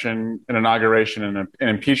insurrection, an inauguration, and an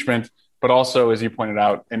impeachment, but also, as you pointed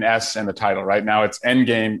out, an S in the title. Right now, it's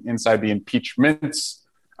Endgame, Inside the Impeachments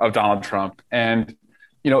of Donald Trump. And,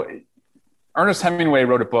 Ernest Hemingway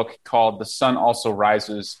wrote a book called The Sun Also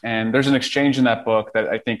Rises. And there's an exchange in that book that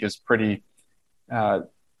I think is pretty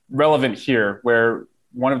relevant here, where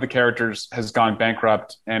one of the characters has gone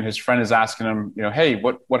bankrupt and his friend is asking him, hey,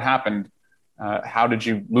 what happened? How did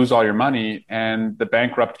you lose all your money? And the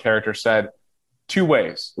bankrupt character said, 2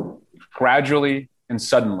 ways, gradually and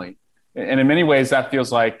suddenly. And in many ways, that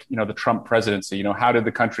feels like, the Trump presidency. How did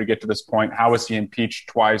the country get to this point? How was he impeached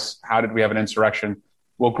twice? How did we have an insurrection?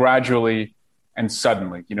 Well, gradually and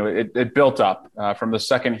suddenly, it built up from the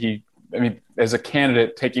second he I mean, as a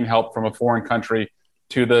candidate, taking help from a foreign country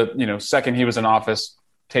to the, second he was in office,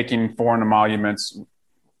 taking foreign emoluments,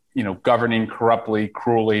 governing corruptly,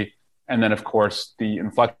 cruelly. And then, of course, the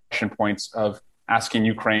inflection points of asking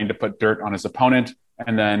Ukraine to put dirt on his opponent,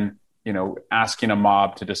 and then, asking a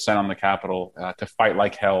mob to descend on the Capitol to fight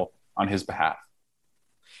like hell on his behalf.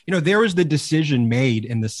 There was the decision made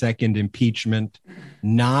in the second impeachment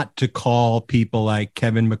not to call people like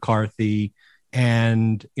Kevin McCarthy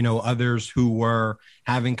and, others who were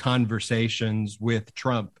having conversations with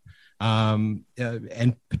Trump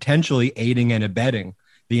and potentially aiding and abetting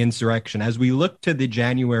the insurrection. As we look to the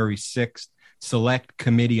January 6th Select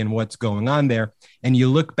Committee and what's going on there, and you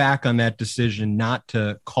look back on that decision not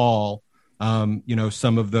to call,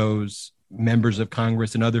 some of those members of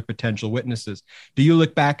Congress and other potential witnesses, do you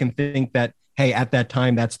look back and think that, hey, at that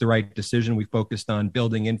time, that's the right decision? We focused on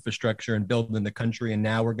building infrastructure and building the country, and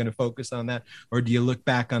now we're going to focus on that? Or do you look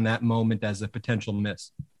back on that moment as a potential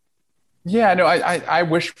miss? Yeah, no, I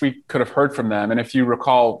wish we could have heard from them. And if you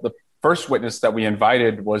recall, the first witness that we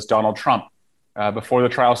invited was Donald Trump. Before the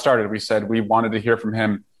trial started, we said we wanted to hear from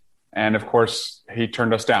him. And of course, he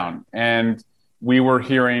turned us down. And we were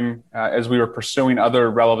hearing, as we were pursuing other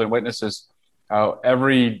relevant witnesses,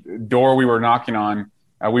 every door we were knocking on,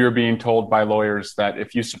 we were being told by lawyers that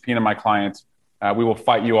if you subpoena my client, we will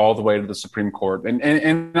fight you all the way to the Supreme Court. And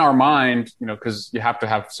in our mind, because you have to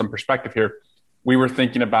have some perspective here, we were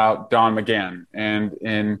thinking about Don McGahn. And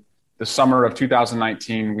in the summer of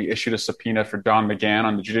 2019, we issued a subpoena for Don McGahn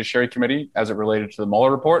on the Judiciary Committee as it related to the Mueller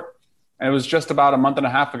report. And it was just about a month and a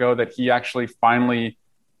half ago that he actually finally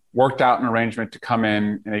worked out an arrangement to come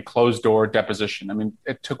in a closed door deposition. I mean,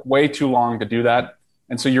 it took way too long to do that.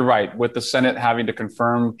 And so you're right, with the Senate having to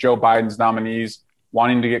confirm Joe Biden's nominees,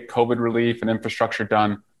 wanting to get COVID relief and infrastructure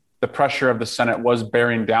done, the pressure of the Senate was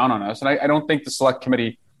bearing down on us. And I don't think the Select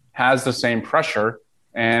Committee has the same pressure.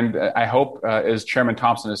 And I hope, as Chairman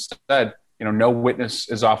Thompson has said, no witness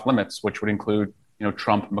is off limits, which would include,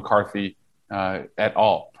 Trump, McCarthy, et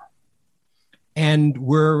al. And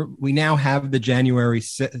we now have the January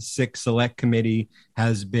 6th Select Committee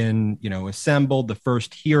has been, assembled. The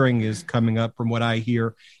first hearing is coming up, from what I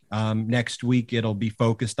hear, next week. It'll be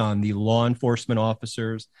focused on the law enforcement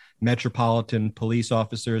officers, Metropolitan Police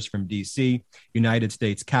officers from D.C., United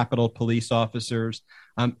States Capitol Police officers.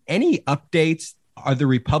 Any updates? Are the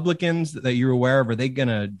Republicans that you're aware of, are they going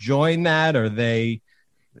to join that? Are they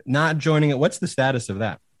not joining it? What's the status of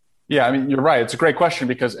that? Yeah, I mean, you're right. It's a great question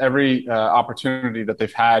because every opportunity that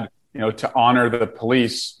they've had, to honor the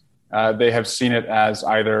police, they have seen it as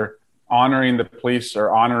either honoring the police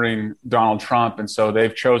or honoring Donald Trump. And so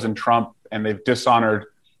they've chosen Trump and they've dishonored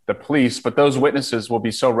the police. But those witnesses will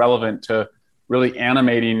be so relevant to really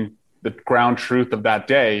animating the ground truth of that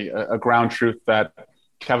day, a ground truth that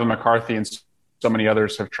Kevin McCarthy and so many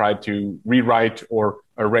others have tried to rewrite or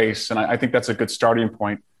erase. And I think that's a good starting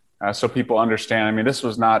point. So people understand, I mean, this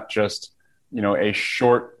was not just, a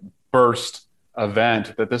short burst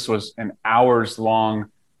event, that this was an hours long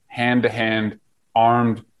hand-to-hand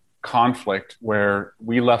armed conflict where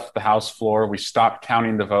we left the House floor, we stopped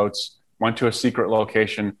counting the votes, went to a secret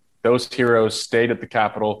location. Those heroes stayed at the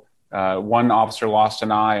Capitol. One officer lost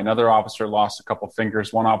an eye, another officer lost a couple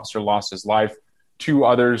fingers, one officer lost his life, two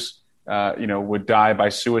others, would die by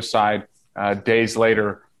suicide days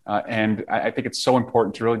later. And I think it's so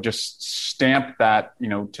important to really just stamp that,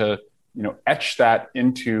 to etch that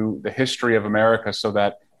into the history of America so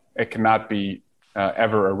that it cannot be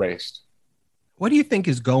ever erased. What do you think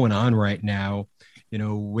is going on right now,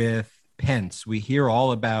 with Pence? We hear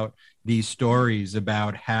all about these stories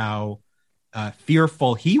about how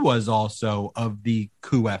fearful he was also of the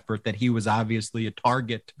coup effort, that he was obviously a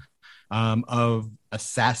target of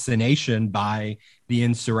assassination by the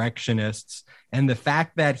insurrectionists. And the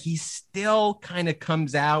fact that he still kind of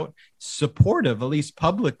comes out supportive, at least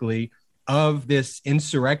publicly, of this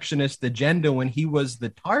insurrectionist agenda when he was the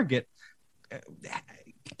target.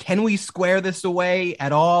 Can we square this away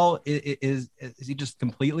at all? Is he just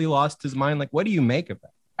completely lost his mind? Like, what do you make of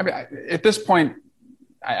that? I mean, at this point,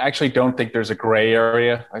 I actually don't think there's a gray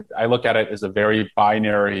area. I look at it as a very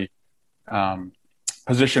binary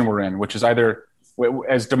position we're in, which is either,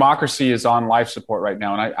 as democracy is on life support right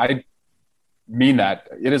now, and I mean that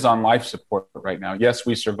it is on life support right now. Yes,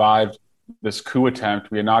 we survived this coup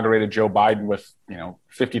attempt. We inaugurated Joe Biden with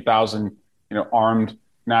 50,000 armed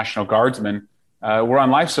National Guardsmen. We're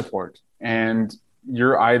on life support, and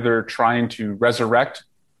you're either trying to resurrect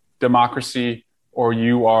democracy or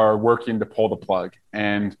you are working to pull the plug.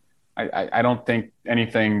 And I don't think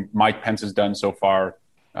anything Mike Pence has done so far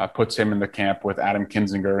puts him in the camp with Adam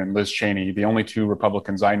Kinzinger and Liz Cheney, the only two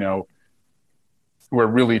Republicans I know who are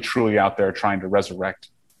really truly out there trying to resurrect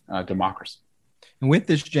democracy. And with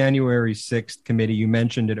this January 6th committee, you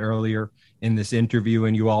mentioned it earlier in this interview,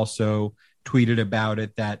 and you also tweeted about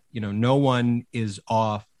it, that, you know, no one is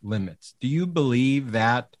off limits. Do you believe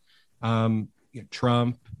that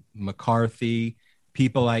Trump, McCarthy,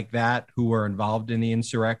 people like that who were involved in the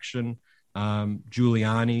insurrection,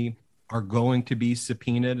 Giuliani, are going to be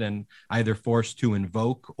subpoenaed and either forced to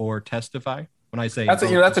invoke or testify? When I say that's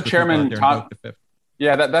a chairman.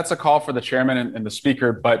 That's a call for the chairman and the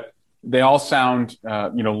speaker, but they all sound,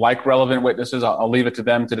 like relevant witnesses. I'll leave it to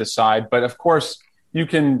them to decide. But of course, you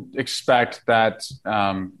can expect that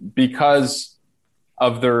because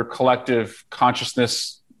of their collective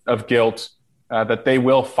consciousness of guilt, that they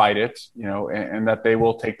will fight it, and that they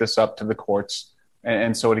will take this up to the courts.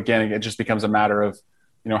 And so it just becomes a matter of,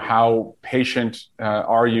 how patient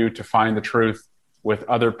are you to find the truth with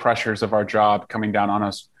other pressures of our job coming down on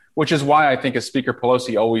us, which is why I think as Speaker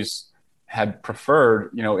Pelosi always had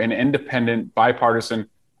preferred, an independent, bipartisan,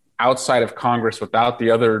 outside of Congress, without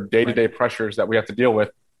the other day-to-day pressures that we have to deal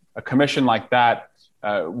with. A commission like that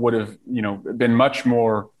would have, been much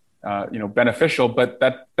more, beneficial. But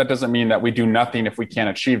that doesn't mean that we do nothing if we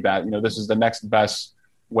can't achieve that. This is the next best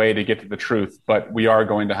way to get to the truth. But we are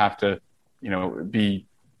going to have to, be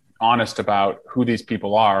honest about who these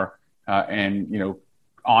people are, and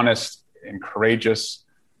honest and courageous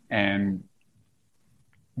and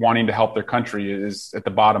wanting to help their country is at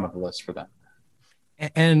the bottom of the list for them.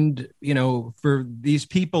 And, for these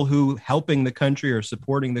people who helping the country or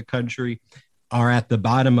supporting the country are at the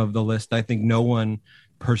bottom of the list, I think no one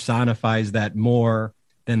personifies that more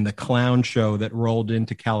than the clown show that rolled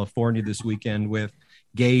into California this weekend with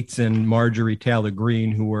Gates and Marjorie Taylor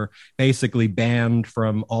Greene, who were basically banned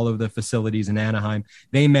from all of the facilities in Anaheim.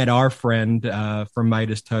 They met our friend from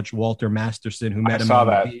Midas Touch, Walter Masterson, who met him on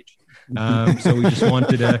the beach. So we just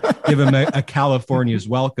wanted to give him a California's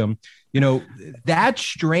welcome. That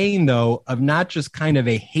strain, though, of not just kind of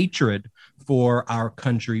a hatred for our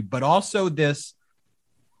country, but also this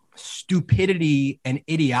stupidity and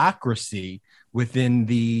idiocracy within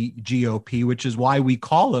the GOP, which is why we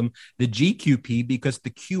call them the GQP, because the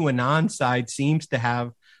QAnon side seems to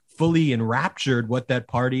have fully enraptured what that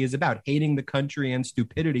party is about. Hating the country and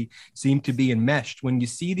stupidity seem to be enmeshed. When you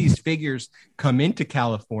see these figures come into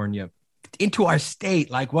California, into our state,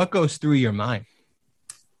 like, what goes through your mind?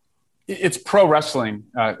 It's pro wrestling,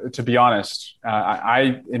 to be honest.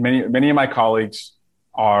 I and many of my colleagues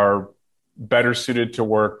are better suited to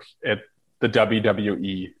work at the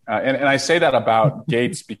WWE. And I say that about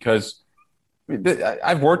Gates because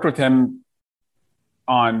I've worked with him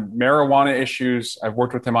on marijuana issues. I've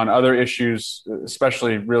worked with him on other issues,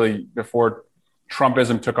 especially really before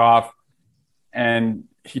Trumpism took off and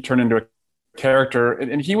he turned into a character.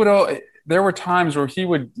 And he would, there were times where he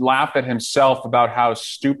would laugh at himself about how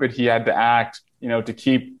stupid he had to act, to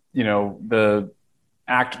keep, the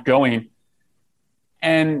act going.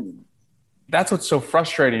 And that's what's so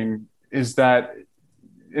frustrating is that,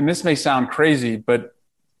 and this may sound crazy, but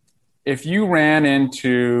if you ran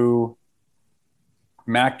into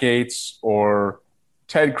Matt Gaetz or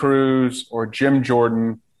Ted Cruz or Jim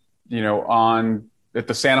Jordan, at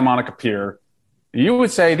the Santa Monica Pier, you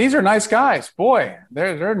would say, these are nice guys. Boy,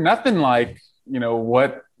 they're nothing like,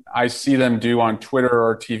 what I see them do on Twitter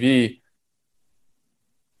or TV.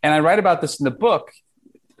 And I write about this in the book.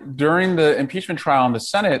 During the impeachment trial in the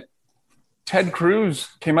Senate, Ted Cruz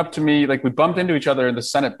came up to me, like we bumped into each other in the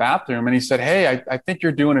Senate bathroom, and he said, hey, I think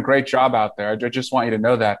you're doing a great job out there. I just want you to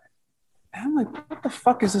know that. And I'm like, what the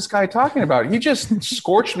fuck is this guy talking about? He just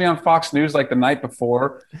scorched me on Fox News like the night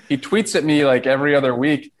before. He tweets at me like every other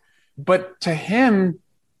week. But to him,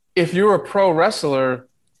 if you're a pro wrestler,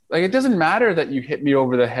 like it doesn't matter that you hit me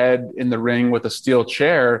over the head in the ring with a steel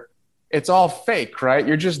chair. It's all fake, right?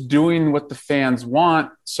 You're just doing what the fans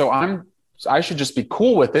want. So I should just be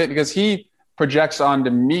cool with it because he projects onto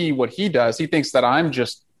me what he does. He thinks that I'm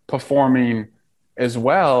just performing as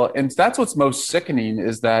well. And that's what's most sickening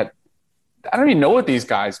is that I don't even know what these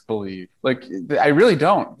guys believe. Like, I really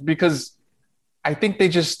don't, because I think they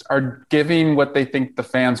just are giving what they think the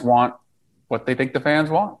fans want, what they think the fans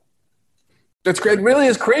want. It's great. It really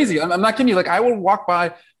is crazy. I'm not kidding you. Like, I will walk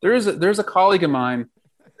by. There's a colleague of mine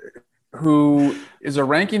who is a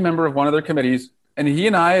ranking member of one of their committees. And he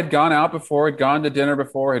and I had gone out before, had gone to dinner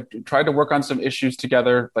before, had tried to work on some issues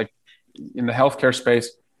together, like in the healthcare space.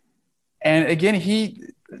 And again,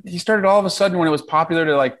 he started all of a sudden when it was popular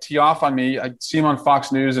to like tee off on me. I'd see him on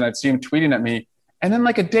Fox News and I'd see him tweeting at me. And then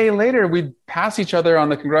like a day later, we'd pass each other on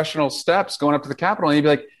the congressional steps going up to the Capitol. And he'd be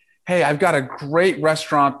like, hey, I've got a great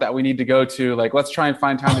restaurant that we need to go to. Like, let's try and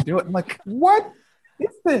find time to do it. I'm like, what?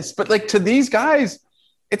 is this? But like to these guys,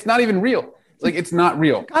 it's not even real. Like it's not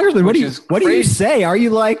real. Congressman, what do you say? Are you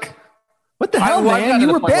like, what the hell, man?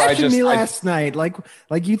 You were bashing me last night. Like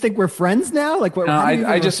you think we're friends now? Like what? No,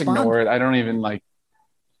 I just ignore it. I don't even like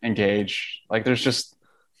engage. Like there's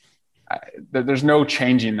no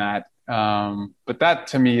changing that. But that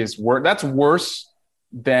to me is worse. That's worse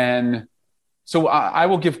than. So I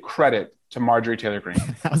will give credit to Marjorie Taylor Greene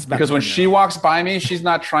because when she walks by me, she's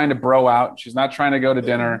not trying to bro out. She's not trying to go to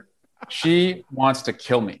dinner. She wants to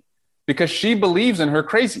kill me because she believes in her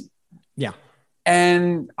crazy. Yeah.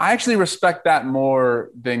 And I actually respect that more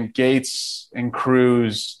than Gates and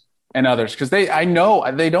Cruz and others because I know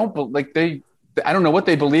they don't like I don't know what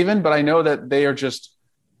they believe in, but I know that they are just,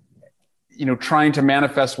 trying to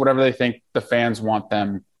manifest whatever they think the fans want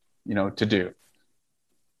them, to do.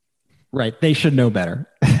 Right. They should know better.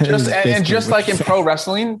 Just like in pro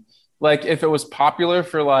wrestling, like if it was popular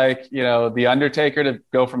for the Undertaker to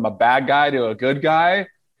go from a bad guy to a good guy,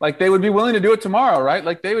 like they would be willing to do it tomorrow, right?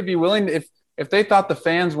 Like they would be willing if they thought the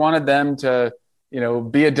fans wanted them to,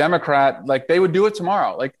 be a Democrat, like they would do it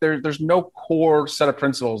tomorrow. Like there's no core set of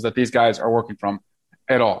principles that these guys are working from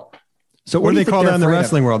at all. So what do they call that in the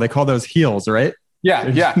wrestling world? They call those heels, right? Yeah,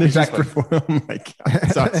 exactly. Oh my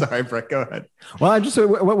God. Sorry, Brett, go ahead. Well,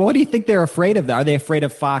 what do you think they're afraid of? Are they afraid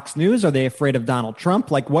of Fox News? Are they afraid of Donald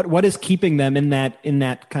Trump? Like what is keeping them in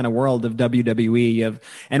that kind of world of WWE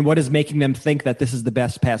and what is making them think that this is the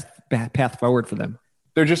best path forward for them?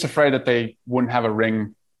 They're just afraid that they wouldn't have a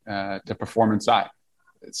ring to perform inside.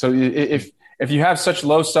 So if you have such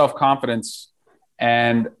low self-confidence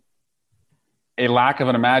and a lack of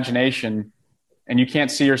an imagination and you can't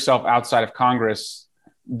see yourself outside of Congress,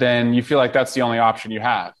 then you feel like that's the only option you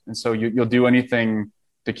have. And so you'll do anything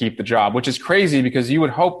to keep the job, which is crazy because you would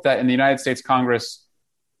hope that in the United States Congress,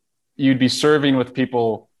 you'd be serving with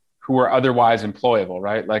people who are otherwise employable,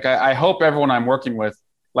 right? Like I hope everyone I'm working with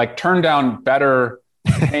turn down better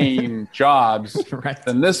paying jobs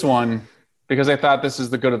than this one because I thought this is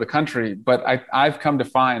the good of the country. But I've come to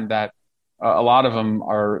find that a lot of them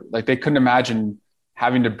are like, they couldn't imagine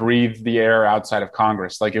having to breathe the air outside of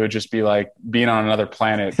Congress. Like it would just be like being on another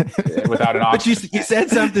planet without an oxygen. But you said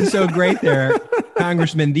something so great there,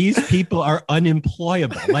 Congressman. These people are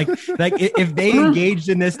unemployable. Like if they engaged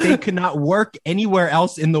in this, they could not work anywhere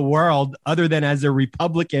else in the world other than as a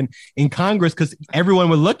Republican in Congress because everyone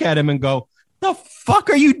would look at him and go, "The fuck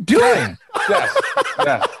are you doing?"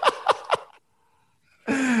 Yes.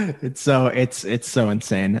 It's so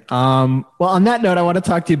insane. Well, on that note, I want to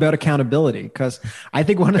talk to you about accountability because I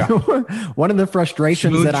think one of the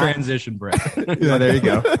frustrations Smooth transition, Brett. Yeah, there you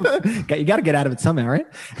go. You got to get out of it somehow, right?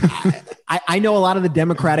 I know a lot of the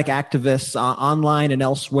Democratic activists online and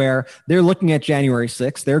elsewhere. They're looking at January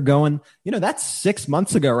 6th. They're going, that's 6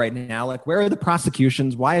 months ago right now. Like, where are the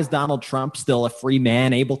prosecutions? Why is Donald Trump still a free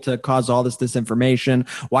man, able to cause all this disinformation?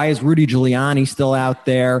 Why is Rudy Giuliani still out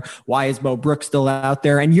there? Why is Mo Brooks still out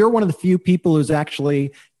there? And you're one of the few people who's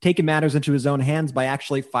actually taken matters into his own hands by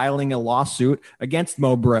actually filing a lawsuit against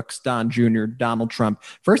Mo Brooks, Don Jr., Donald Trump.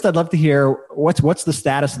 First, I'd love to hear what's the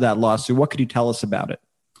status of that lawsuit. What could you tell us about it?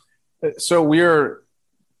 So we're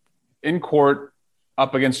in court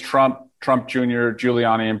up against Trump Jr.,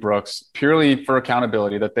 Giuliani, and Brooks purely for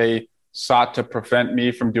accountability, that they sought to prevent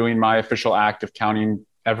me from doing my official act of counting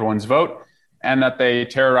everyone's vote, and that they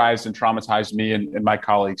terrorized and traumatized me and my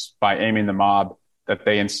colleagues by aiming the mob that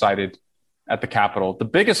they incited at the Capitol. The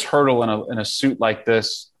biggest hurdle in a suit like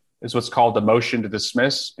this is what's called the motion to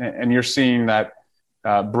dismiss. And you're seeing that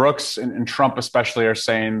Brooks and Trump especially are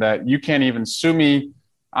saying that you can't even sue me.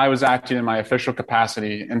 I was acting in my official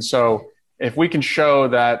capacity. And so if we can show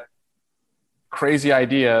that crazy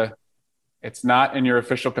idea, it's not in your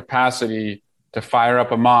official capacity to fire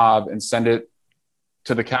up a mob and send it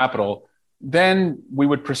to the Capitol, then we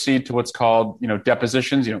would proceed to what's called,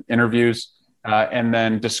 depositions, interviews, and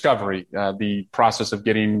then discovery, the process of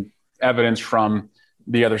getting evidence from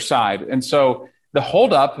the other side. And so the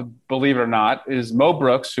holdup, believe it or not, is Mo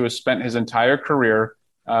Brooks, who has spent his entire career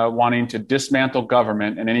wanting to dismantle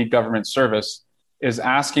government and any government service, is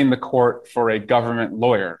asking the court for a government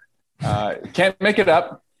lawyer. Can't make it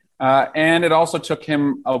up. And it also took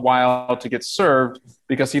him a while to get served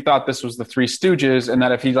because he thought this was the Three Stooges and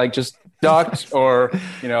that if he just ducked or,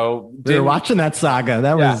 we were watching that saga.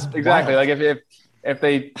 That was exactly wild. Like if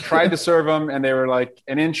they tried to serve him and they were like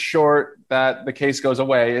an inch short, that the case goes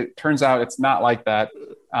away. It turns out it's not like that.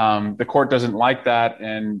 The court doesn't like that.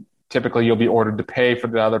 And typically you'll be ordered to pay for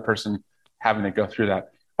the other person having to go through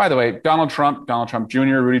that. By the way, Donald Trump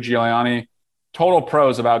Jr., Rudy Giuliani, total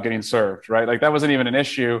pros about getting served, right? Like that wasn't even an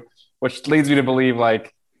issue, which leads me to believe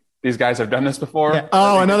these guys have done this before. Yeah.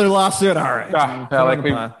 Oh, another lawsuit. All right. Like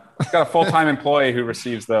we've got a full-time employee who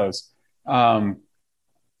receives those. But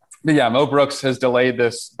yeah, Mo Brooks has delayed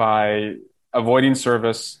this by avoiding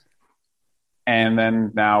service and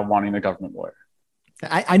then now wanting a government lawyer.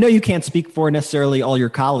 I know you can't speak for necessarily all your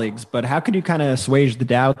colleagues, but how could you kind of assuage the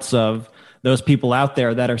doubts of those people out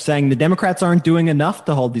there that are saying the Democrats aren't doing enough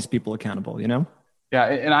to hold these people accountable, you know? Yeah,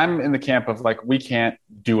 and I'm in the camp of like, we can't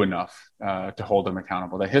do enough to hold them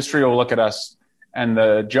accountable. The history will look at us, and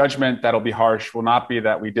the judgment that'll be harsh will not be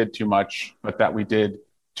that we did too much, but that we did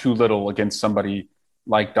too little against somebody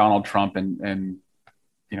like Donald Trump and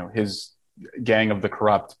his gang of the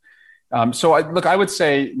corrupt. So I would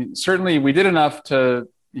say certainly we did enough to,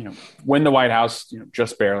 win the White House,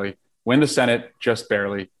 just barely, win the Senate, just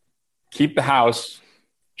barely, keep the House,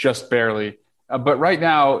 just barely. But right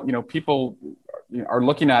now, people are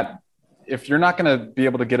looking at, if you're not going to be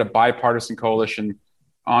able to get a bipartisan coalition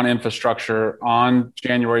on infrastructure, on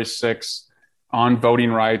January 6th, on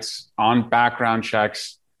voting rights, on background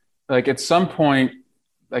checks, like at some point,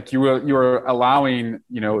 like you are allowing,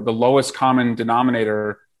 the lowest common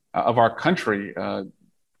denominator of our country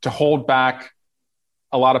to hold back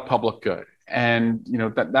a lot of public good. And,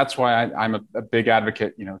 that's why I'm a big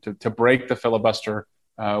advocate, to break the filibuster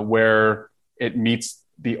where it meets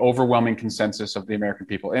the overwhelming consensus of the American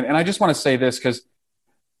people. And I just want to say this, because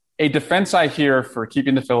a defense I hear for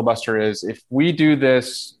keeping the filibuster is, if we do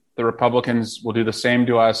this, the Republicans will do the same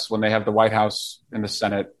to us when they have the White House and the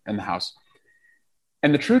Senate and the House.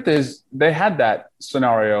 And the truth is, they had that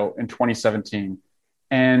scenario in 2017.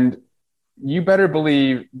 And you better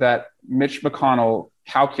believe that Mitch McConnell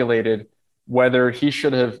calculated whether he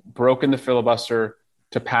should have broken the filibuster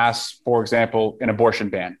to pass, for example, an abortion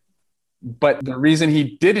ban. But the reason he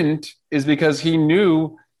didn't is because he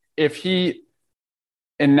knew if he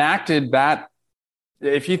enacted that,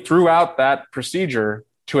 if he threw out that procedure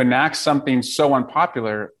to enact something so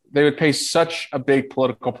unpopular, they would pay such a big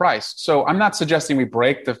political price. So I'm not suggesting we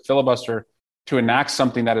break the filibuster to enact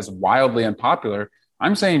something that is wildly unpopular.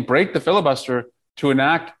 I'm saying break the filibuster to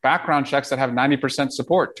enact background checks that have 90%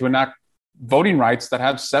 support, to enact voting rights that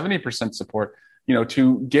have 70% support,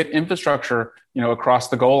 to get infrastructure, across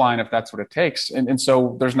the goal line if that's what it takes. And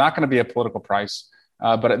so there's not going to be a political price,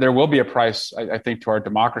 but there will be a price, I think, to our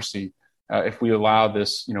democracy if we allow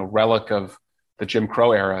this, relic of the Jim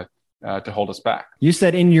Crow era to hold us back. You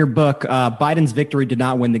said in your book, Biden's victory did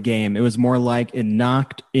not win the game. It was more like it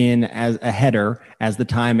knocked in as a header as the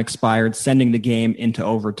time expired, sending the game into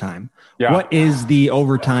overtime. Yeah. What is the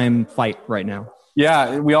overtime fight right now?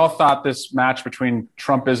 Yeah, we all thought this match between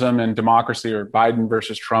Trumpism and democracy, or Biden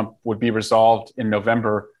versus Trump, would be resolved in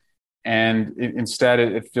November. And instead,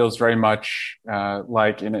 it feels very much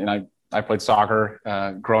like, and I played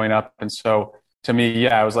soccer growing up. And so to me,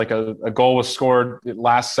 yeah, it was like a goal was scored at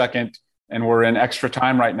last second, and we're in extra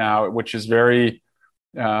time right now, which is very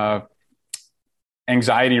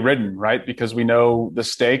anxiety ridden, right? Because we know the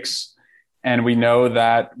stakes, and we know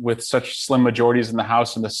that with such slim majorities in the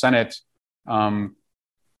House and the Senate,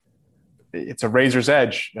 it's a razor's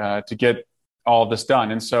edge to get all of this done.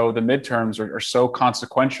 And so the midterms are so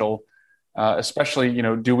consequential, especially,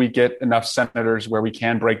 do we get enough senators where we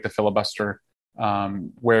can break the filibuster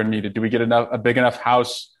where needed? Do we get a big enough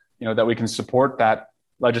House, that we can support that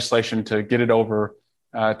legislation to get it over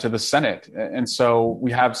to the Senate? And so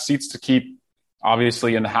we have seats to keep,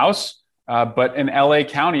 obviously, in the House, but in LA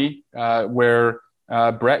County, where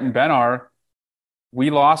Brett and Ben are, we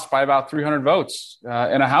lost by about 300 votes in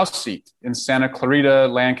a House seat in Santa Clarita,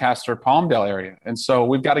 Lancaster, Palmdale area. And so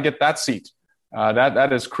we've got to get that seat.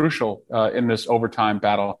 That is crucial in this overtime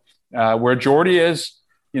battle. Where Jordy is,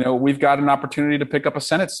 we've got an opportunity to pick up a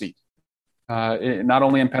Senate seat, not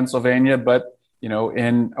only in Pennsylvania, but,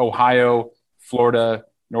 in Ohio, Florida,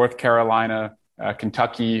 North Carolina,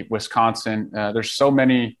 Kentucky, Wisconsin. There's so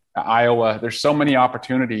many, Iowa, there's so many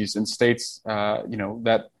opportunities in states,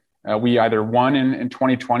 that we either won in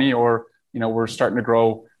 2020 or, we're starting to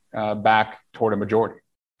grow back toward a majority.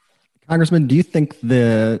 Congressman, do you think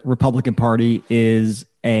the Republican Party is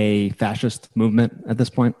a fascist movement at this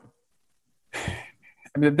point?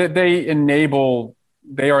 I mean,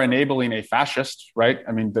 they are enabling a fascist, right?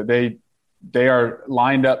 I mean, they are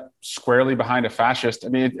lined up squarely behind a fascist. I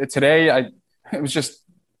mean, today I was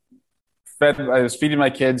feeding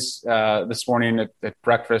my kids this morning at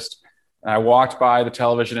breakfast. And I walked by the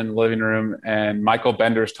television in the living room, and Michael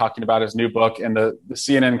Bender's talking about his new book, and the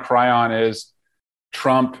CNN chyron is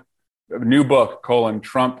Trump, new book,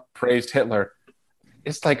 Trump praised Hitler.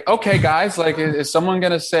 It's like, okay, guys, like, is someone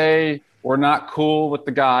going to say we're not cool with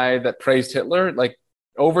the guy that praised Hitler? Like,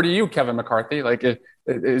 over to you, Kevin McCarthy. Like,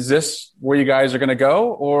 Is this where you guys are going to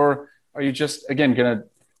go? Or are you just, again, going to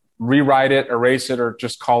rewrite it, erase it, or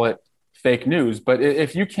just call it fake news? But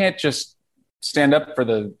if you can't just stand up for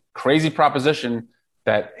the crazy proposition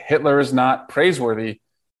that Hitler is not praiseworthy,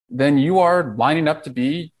 then you are lining up to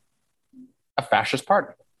be a fascist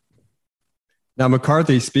party. Now,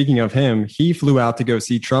 McCarthy, speaking of him, he flew out to go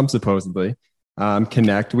see Trump, supposedly,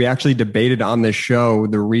 connect. We actually debated on this show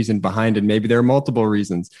the reason behind it. Maybe there are multiple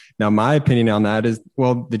reasons. Now, my opinion on that is,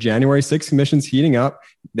 well, the January 6th commission's heating up.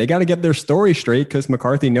 They got to get their story straight because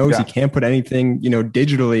McCarthy knows he can't put anything,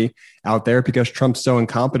 digitally out there because Trump's so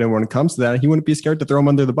incompetent when it comes to that. He wouldn't be scared to throw him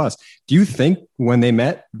under the bus. Do you think when they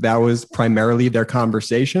met, that was primarily their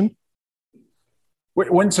conversation?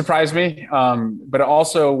 Wouldn't surprise me, but it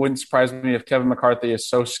also wouldn't surprise me if Kevin McCarthy is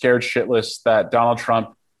so scared shitless that Donald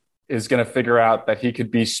Trump is going to figure out that he could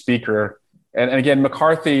be speaker. And again,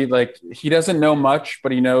 McCarthy, he doesn't know much,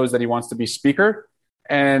 but he knows that he wants to be speaker.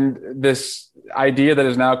 And this idea that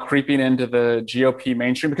is now creeping into the GOP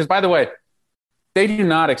mainstream, because by the way, they do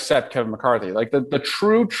not accept Kevin McCarthy. The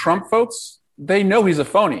true Trump votes, they know he's a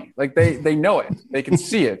phony. They know it. They can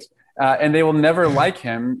see it. And they will never like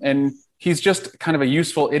him. And he's just kind of a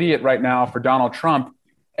useful idiot right now for Donald Trump.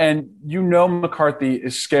 And McCarthy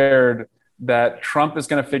is scared that Trump is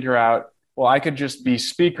going to figure out, well, I could just be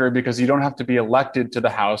speaker because you don't have to be elected to the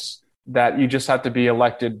House, that you just have to be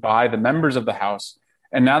elected by the members of the House.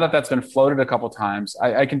 And now that that's been floated a couple of times,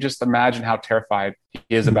 I can just imagine how terrified he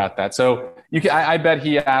is about that. So I bet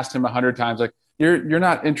he asked him 100 times, you're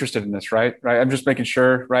not interested in this, right? Right. I'm just making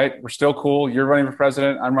sure, right? We're still cool. You're running for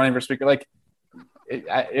president. I'm running for speaker.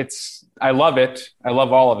 I love it. I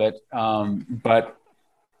love all of it. But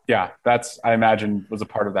yeah, I imagine was a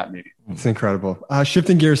part of that meeting. It's incredible.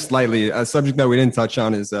 Shifting gears slightly, a subject that we didn't touch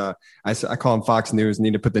on is I call them Fox News.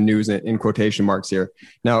 Need to put the news in quotation marks here.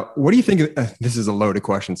 Now, what do you think? This is a loaded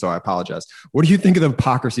question, so I apologize. What do you think of the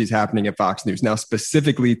hypocrisies happening at Fox News? Now,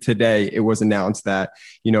 specifically today, it was announced that,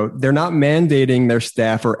 they're not mandating their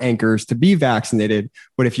staff or anchors to be vaccinated,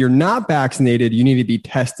 but if you're not vaccinated, you need to be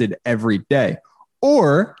tested every day.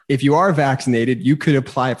 Or if you are vaccinated, you could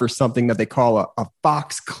apply for something that they call a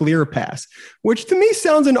Fox Clear Pass, which to me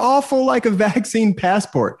sounds an awful like a vaccine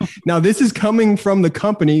passport. Now, this is coming from the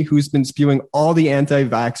company who's been spewing all the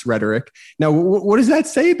anti-vax rhetoric. Now, what does that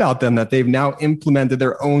say about them that they've now implemented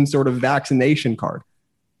their own sort of vaccination card?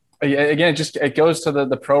 Again, it goes to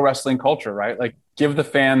the pro wrestling culture, right? Give the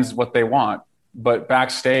fans what they want, but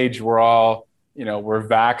backstage we're all, we're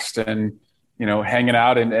vaxxed and hanging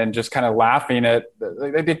out and just kind of laughing at,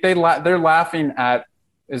 they're laughing at,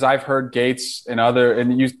 as I've heard Gates and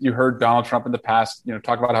you heard Donald Trump in the past,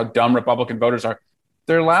 talk about how dumb Republican voters are.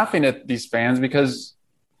 They're laughing at these fans because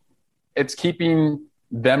it's keeping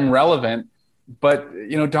them relevant. But,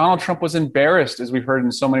 Donald Trump was embarrassed, as we've heard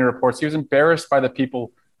in so many reports. He was embarrassed by the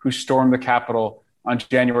people who stormed the Capitol on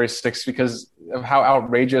January 6th because of how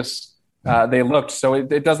outrageous they looked. So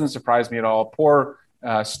it doesn't surprise me at all. Poor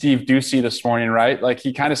Steve Doocy this morning, right?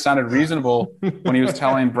 He kind of sounded reasonable when he was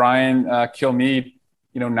telling Brian Kilmeade,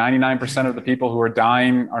 99% of the people who are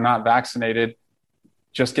dying are not vaccinated.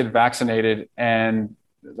 Just get vaccinated. And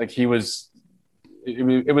it was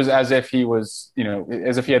as if he was,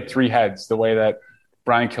 as if he had three heads, the way that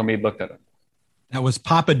Brian Kilmeade looked at him. That was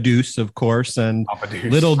Papa Deuce, of course, and Papa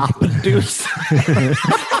Deuce. Little Papa Deuce.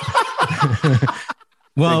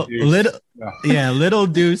 Well, little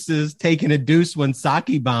Deuce is taking a deuce when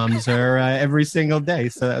Psaki bombs her every single day.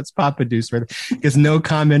 So that's Papa Deuce. Because no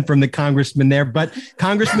comment from the congressman there. But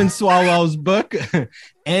Congressman Swalwell's book,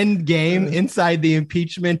 Endgame, Inside the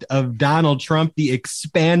Impeachment of Donald Trump, the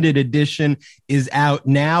expanded edition is out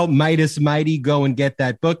now. Midas Mighty, go and get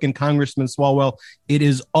that book. And Congressman Swalwell, it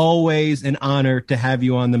is always an honor to have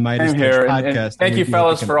you on the Midas podcast. And thank you,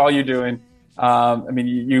 fellas, for all you're doing.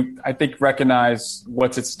 You I think, recognize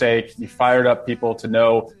what's at stake. You fired up people to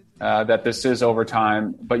know that this is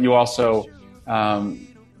overtime, but you also,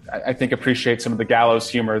 I think, appreciate some of the gallows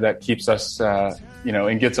humor that keeps us,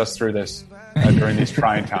 and gets us through this during these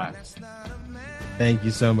trying times. Thank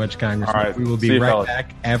you so much, Congressman. All right. We will be right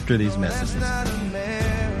back after these messages.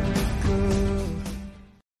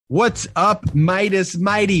 What's up, Midas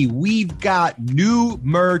Mighty? We've got new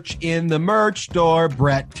merch in the merch store.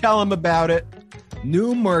 Brett, tell them about it.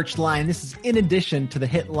 New merch line. This is in addition to the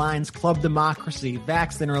hit lines Club Democracy,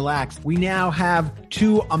 Vaxxed and Relaxed. We now have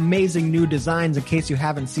two amazing new designs in case you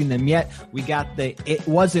haven't seen them yet. We got the It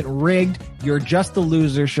Wasn't Rigged, You're Just a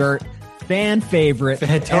Loser shirt. fan favorite.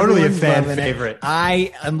 Totally Everyone's a fan loving it. favorite.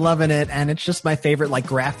 I am loving it, and it's just my favorite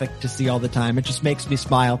graphic to see all the time. It just makes me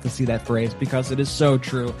smile to see that phrase because it is so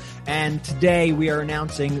true. And today we are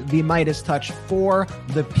announcing the Midas Touch For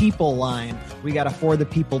the People line. We got a For the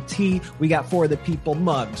People tee. We got For the People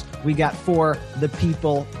mugs. We got For the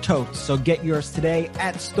People totes. So get yours today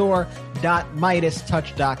at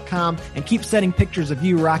store.midastouch.com and keep sending pictures of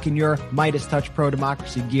you rocking your Midas Touch Pro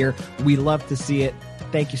Democracy gear. We love to see it.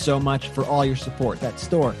 Thank you so much for all your support. That's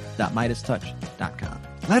store.midastouch.com.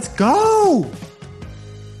 Let's go.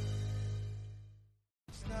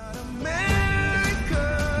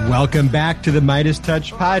 Welcome back to the Midas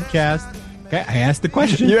Touch podcast. Okay, I asked the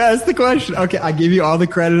question. You asked the question. Okay, I give you all the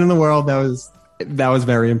credit in the world. That was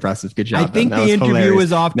very impressive. Good job. I think the interview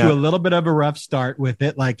was off to a little bit of a rough start with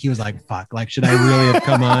it. Like he was like, fuck, like, should I really have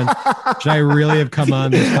come on? Should I really have come on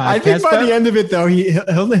this podcast? I think by the end of it, though,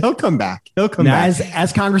 he'll come back. He'll come back.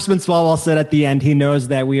 As Congressman Swalwell said at the end, he knows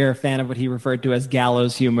that we are a fan of what he referred to as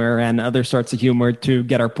gallows humor and other sorts of humor to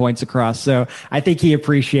get our points across. So I think he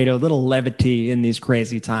appreciated a little levity in these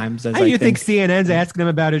crazy times. Hey, you think CNN's asking him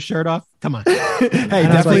about his shirt off? Come on. Hey,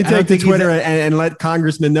 definitely take to Twitter and let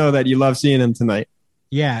Congressman know that you love seeing him tonight.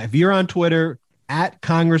 Yeah, if you're on Twitter at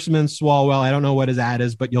Congressman Swalwell, I don't know what his ad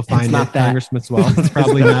is, but you'll find it. Congressman Swalwell. It's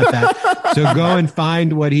probably not that. So go and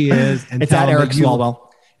find what he is. And it's at Eric Swalwell.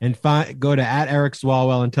 And go to at Eric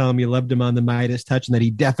Swalwell and tell him you loved him on the Midas Touch and that he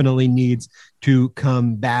definitely needs to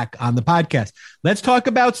come back on the podcast. Let's talk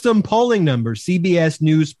about some polling numbers. CBS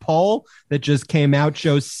News poll that just came out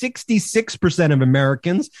shows 66% of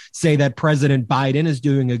Americans say that President Biden is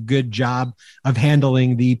doing a good job of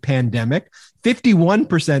handling the pandemic.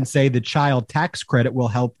 51% say the child tax credit will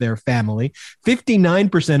help their family.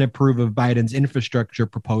 59% approve of Biden's infrastructure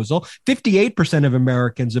proposal. 58% of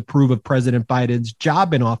Americans approve of President Biden's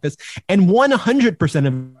job in office. And 100%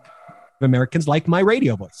 of Americans like my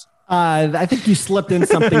radio voice. I think you slipped in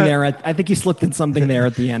something there. I think you slipped in something there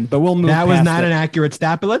at the end, but we'll move. That was not an accurate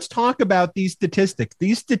stat, but let's talk about these statistics.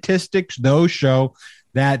 These statistics, though, show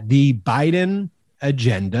that the Biden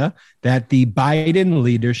agenda, that the Biden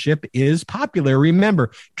leadership is popular.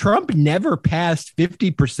 Remember, Trump never passed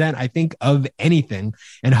 50%, I think, of anything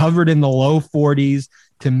and hovered in the low 40s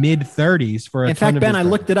to mid 30s for a In fact, Ben, I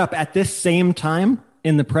looked it up. At this same time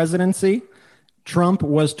in the presidency, Trump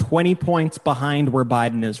was 20 points behind where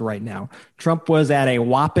Biden is right now. Trump was at a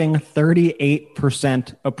whopping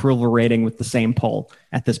 38% approval rating with the same poll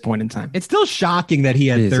at this point in time. It's still shocking that he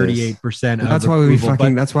had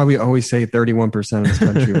 38%. That's why we always say 31% of this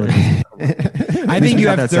country. I think you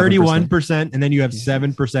have 31% and then you have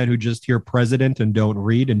 7% who just hear president and don't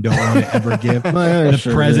read and don't want to ever give the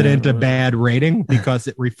president a bad rating because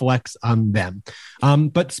it reflects on them.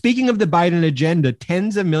 But speaking of the Biden agenda,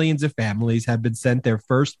 tens of millions of families have been sent their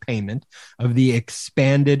first payment of the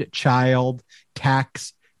expanded child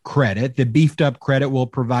tax credit. The beefed up credit will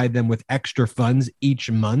provide them with extra funds each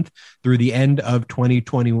month through the end of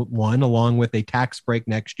 2021, along with a tax break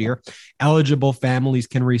next year. Eligible families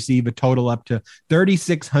can receive a total up to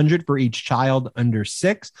 $3,600 for each child under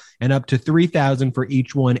 6 and up to $3,000 for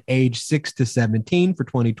each one age 6 to 17 for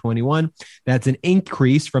 2021. That's an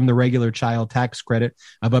increase from the regular child tax credit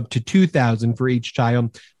of up to $2,000 for each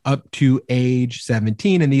child up to age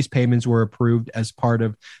 17. And these payments were approved as part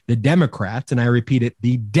of the Democrats, and I repeat it,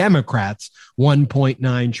 the Democrats'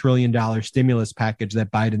 $1.9 trillion stimulus package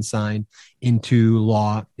that Biden signed into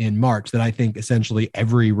law in March that I think essentially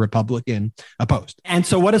every Republican opposed. And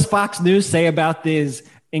so what does Fox News say about these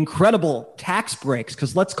incredible tax breaks?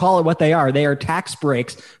 Because let's call it what they are. They are tax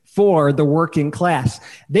breaks for the working class.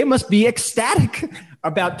 They must be ecstatic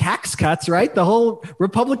about tax cuts, right? The whole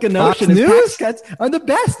Republican notion is tax cuts are the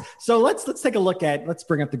best. So let's take a look at, let's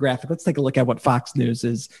bring up the graphic. Let's take a look at what Fox News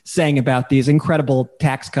is saying about these incredible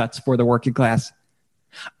tax cuts for the working class.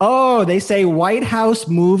 Oh, they say White House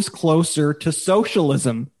moves closer to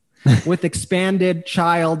socialism with expanded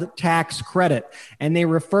child tax credit. And they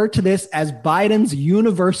refer to this as Biden's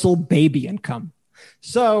universal baby income.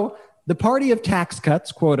 So the party of tax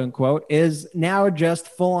cuts, quote unquote, is now just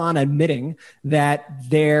full on admitting that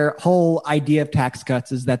their whole idea of tax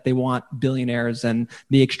cuts is that they want billionaires and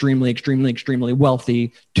the extremely, extremely, extremely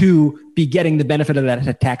wealthy to be getting the benefit of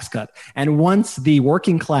that tax cut. And once the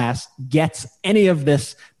working class gets any of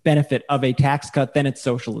this benefit of a tax cut, then it's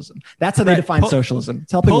socialism. That's how they define socialism.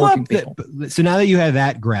 It's helping working people. So now that you have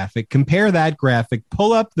that graphic, compare that graphic,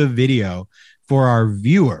 pull up the video for our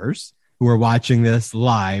viewers who are watching this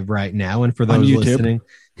live right now. And for those listening,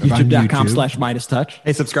 YouTube.com/Midas Touch.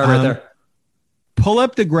 Hey, subscribe right there. pull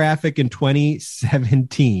up the graphic in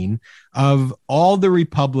 2017 of all the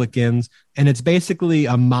Republicans, and it's basically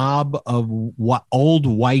a mob of old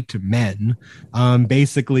white men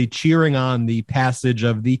basically cheering on the passage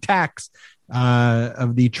of the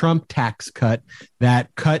Trump tax cut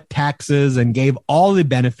that cut taxes and gave all the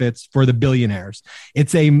benefits for the billionaires.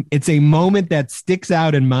 It's a moment that sticks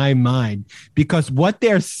out in my mind because what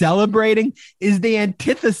they're celebrating is the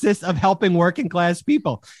antithesis of helping working class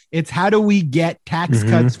people. It's how do we get tax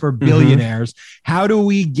cuts for billionaires? How do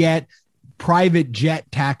we get private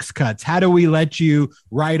jet tax cuts? How do we let you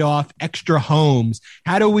write off extra homes?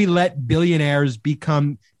 How do we let billionaires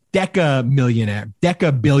become deca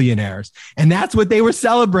billionaires? And that's what they were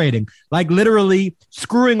celebrating, like literally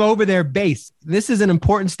screwing over their base. This is an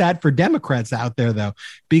important stat for Democrats out there, though,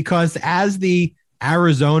 because as the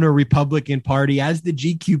Arizona Republican Party, as the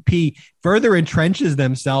GQP further entrenches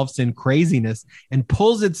themselves in craziness and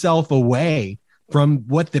pulls itself away from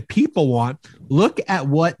what the people want, look at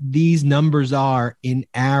what these numbers are in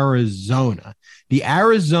Arizona. The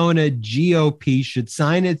Arizona GOP should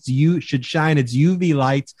shine its UV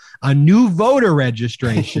lights on new voter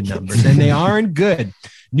registration numbers, and they aren't good.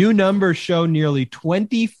 New numbers show nearly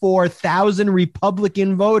 24,000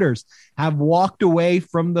 Republican voters have walked away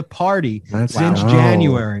from the party since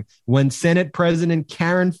January, when Senate President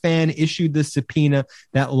Karen Fann issued the subpoena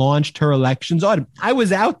that launched her elections audit. I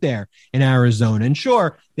was out there in Arizona, and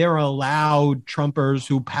sure, there are loud Trumpers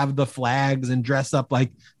who have the flags and dress up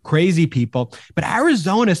like crazy people. But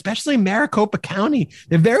Arizona, especially Maricopa County,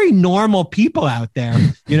 they're very normal people out there,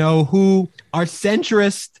 who are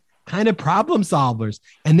centrist kind of problem solvers.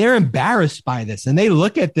 And they're embarrassed by this. And they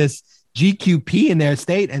look at this GQP in their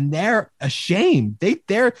state and they're ashamed. They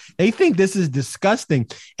think this is disgusting.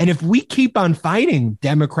 And if we keep on fighting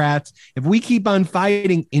Democrats, if we keep on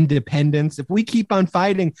fighting independents, if we keep on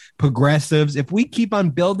fighting progressives, if we keep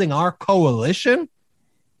on building our coalition,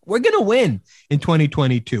 we're going to win in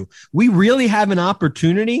 2022. We really have an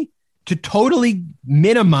opportunity to totally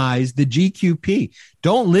minimize the GQP.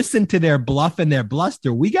 Don't listen to their bluff and their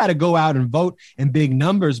bluster. We got to go out and vote in big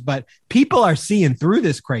numbers, but people are seeing through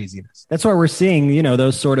this craziness. That's why we're seeing,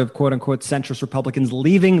 those sort of quote unquote centrist Republicans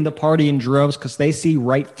leaving the party in droves because they see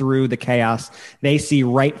right through the chaos. They see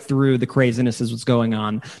right through the craziness is what's going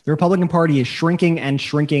on. The Republican Party is shrinking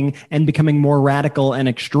and becoming more radical and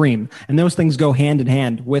extreme. And those things go hand in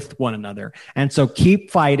hand with one another. And so keep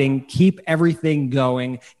fighting, keep everything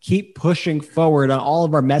going, keep pushing forward on all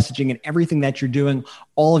of our messaging and everything that you're doing,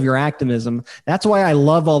 all of your activism. That's why I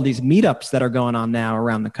love all these meetups that are going on now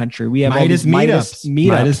around the country. We have Midas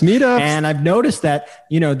meetups. And I've noticed that,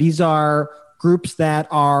 these are groups that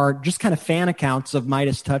are just kind of fan accounts of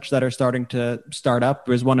Midas Touch that are starting to start up.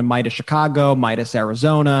 There's one in Midas Chicago, Midas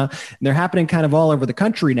Arizona, and they're happening kind of all over the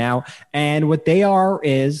country now. And what they are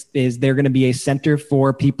is they're going to be a center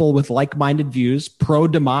for people with like-minded views,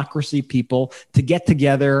 pro-democracy people to get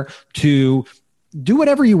together to do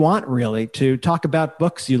whatever you want, really, to talk about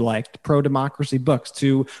books you liked, pro-democracy books,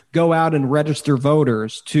 to go out and register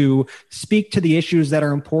voters, to speak to the issues that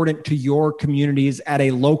are important to your communities at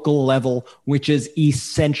a local level, which is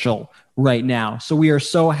essential right now. So we are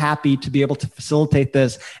so happy to be able to facilitate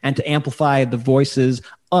this and to amplify the voices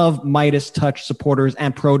of Midas Touch supporters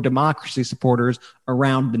and pro-democracy supporters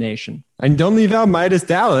around the nation. And don't leave out Midas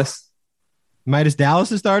Dallas. Midas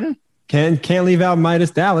Dallas is starting? Can't leave out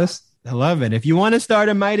Midas Dallas. I love it. If you want to start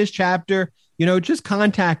a Midas chapter, just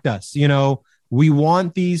contact us. We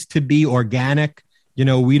want these to be organic.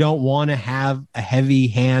 We don't want to have a heavy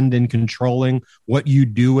hand in controlling what you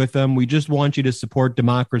do with them. We just want you to support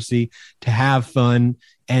democracy, to have fun,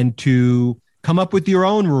 and to come up with your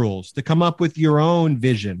own rules, to come up with your own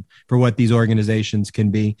vision for what these organizations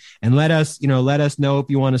can be. And let us know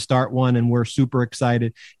if you want to start one. And we're super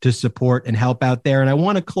excited to support and help out there. And I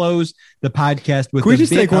want to close the podcast with. Can we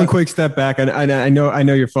just take one quick step back? I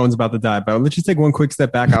know your phone's about to die, but let's just take one quick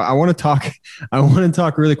step back. I want to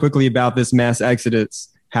talk really quickly about this mass exodus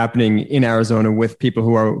happening in Arizona with people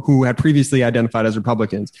who had previously identified as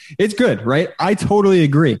Republicans. It's good, right? I totally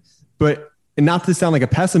agree. But and not to sound like a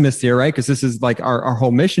pessimist here, right? Because this is like our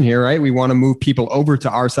whole mission here, right? We want to move people over to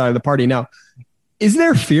our side of the party. Now, is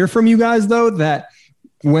there fear from you guys, though, that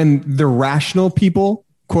when the rational people,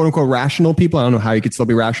 quote unquote rational people, I don't know how you could still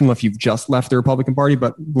be rational if you've just left the Republican Party,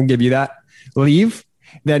 but we'll give you that, leave,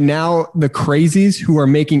 that now the crazies who are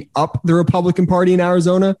making up the Republican Party in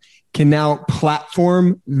Arizona can now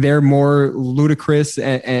platform their more ludicrous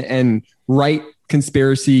and right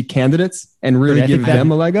conspiracy candidates and really give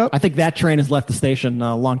them a leg up? I think that train has left the station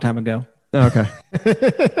a long time ago. Okay.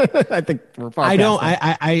 I think we're far I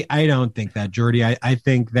don't think that, Jordy. I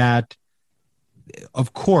think that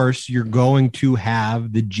of course, you're going to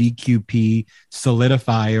have the GQP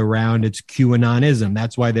solidify around its QAnonism.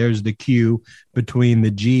 That's why there's the Q between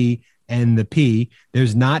the G and the P.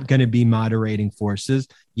 There's not going to be moderating forces.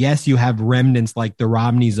 Yes, you have remnants like the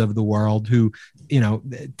Romneys of the world who,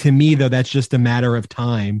 to me, though, that's just a matter of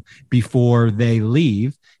time before they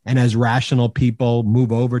leave. And as rational people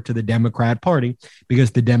move over to the Democrat Party,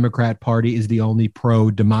 because the Democrat Party is the only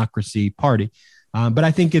pro-democracy party. But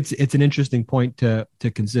I think it's an interesting point to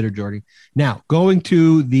consider, Jordy. Now, going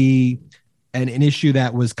to an issue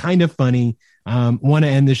that was kind of funny. Want to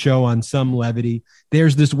end the show on some levity.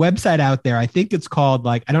 There's this website out there. I think it's called,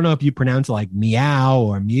 I don't know if you pronounce it like Meow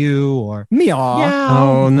or Mew or Meow.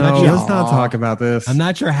 Oh, no, let's not talk about this. I'm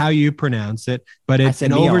not sure how you pronounce it, but it's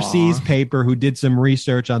an overseas paper who did some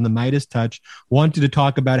research on the Midas touch, wanted to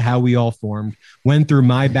talk about how we all formed, went through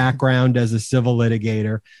my background as a civil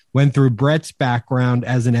litigator, went through Brett's background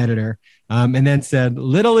as an editor, and then said,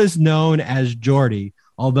 little is known as Jordy,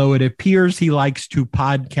 although it appears he likes to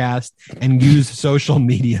podcast and use social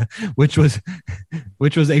media, which was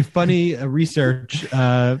a funny research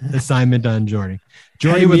assignment on Jordy.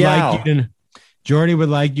 Jordy would like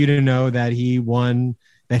you to know that he won,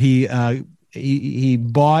 that he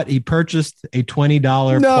purchased a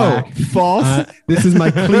 $20 plaque. False. This is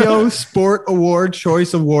my Clio Sport Award,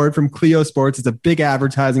 Choice Award from Clio Sports. It's a big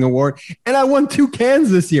advertising award. And I won 2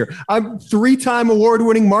 cans this year. I'm 3-time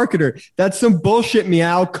award-winning marketer. That's some bullshit,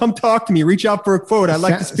 Meow. Come talk to me. Reach out for a quote. I'd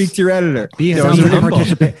like to speak to your editor.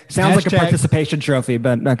 Sounds like a participation trophy,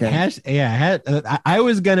 but okay. I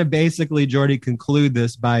was going to basically, Jordy, conclude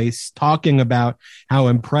this by talking about how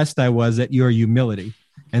impressed I was at your humility.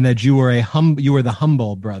 And that you were the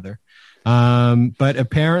humble brother. But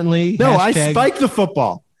apparently, I spike the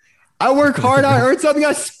football. I work hard. I earn something.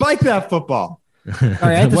 I spike that football. All right,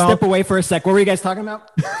 I had to step away for a sec. What were you guys talking about?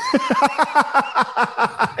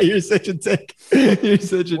 You're such a dick. You're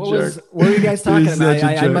such a jerk. What were you guys talking about?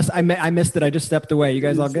 I missed it. I just stepped away. You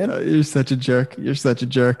guys all good? You're such a jerk. You're such a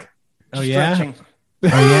jerk. Oh yeah. Stretching. Oh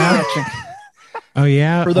yeah. Oh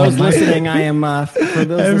yeah. For those listening, I'm holding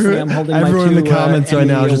everyone my two. Everyone in the comments right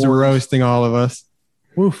now is just roasting all of us.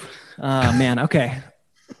 Woof. Man. Okay.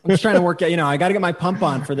 I'm just trying to work out. I got to get my pump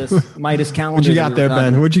on for this Midas calendar. What you got there,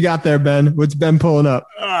 Ben? What you got there, Ben? What's Ben pulling up?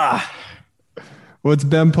 What's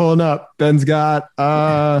Ben pulling up? Ben's got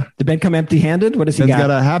Did Ben come empty-handed? What does he got? Ben's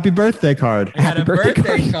got a happy birthday card. I had a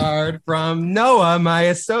birthday card from Noah, my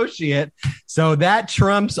associate. So that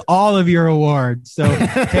trumps all of your awards. So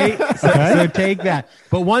take that.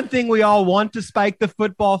 But one thing we all want to spike the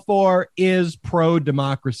football for is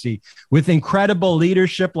pro-democracy. With incredible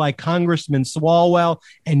leadership like Congressman Swalwell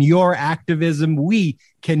and your activism, we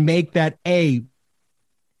can make that a.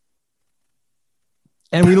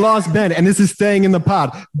 And we lost Ben, and this is staying in the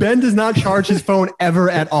pod. Ben does not charge his phone ever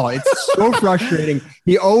at all. It's so frustrating.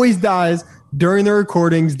 He always dies during the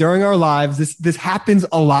recordings, during our lives. This happens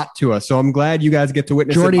a lot to us. So I'm glad you guys get to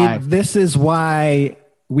witness Jordy, it live. This is why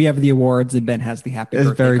we have the awards and Ben has the happy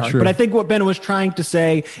birthday very card. true. But I think what Ben was trying to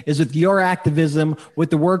say is with your activism, with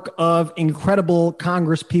the work of incredible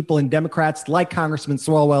Congress people and Democrats like Congressman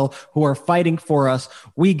Swalwell who are fighting for us,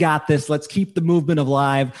 we got this. Let's keep the movement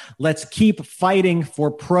alive. Let's keep fighting for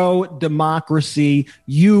pro-democracy.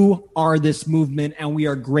 You are this movement, and we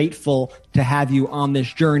are grateful to have you on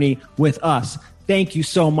this journey with us. Thank you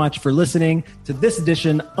so much for listening to this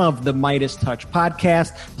edition of the Midas Touch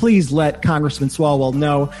podcast. Please let Congressman Swalwell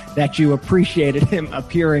know that you appreciated him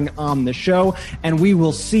appearing on the show, and we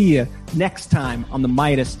will see you next time on the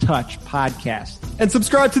Midas Touch podcast. And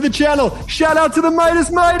subscribe to the channel. Shout out to the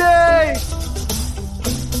Midas Mighty!